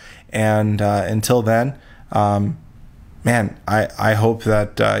 p.m., and until then, man, I hope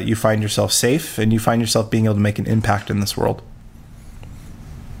that you find yourself safe and you find yourself being able to make an impact in this world.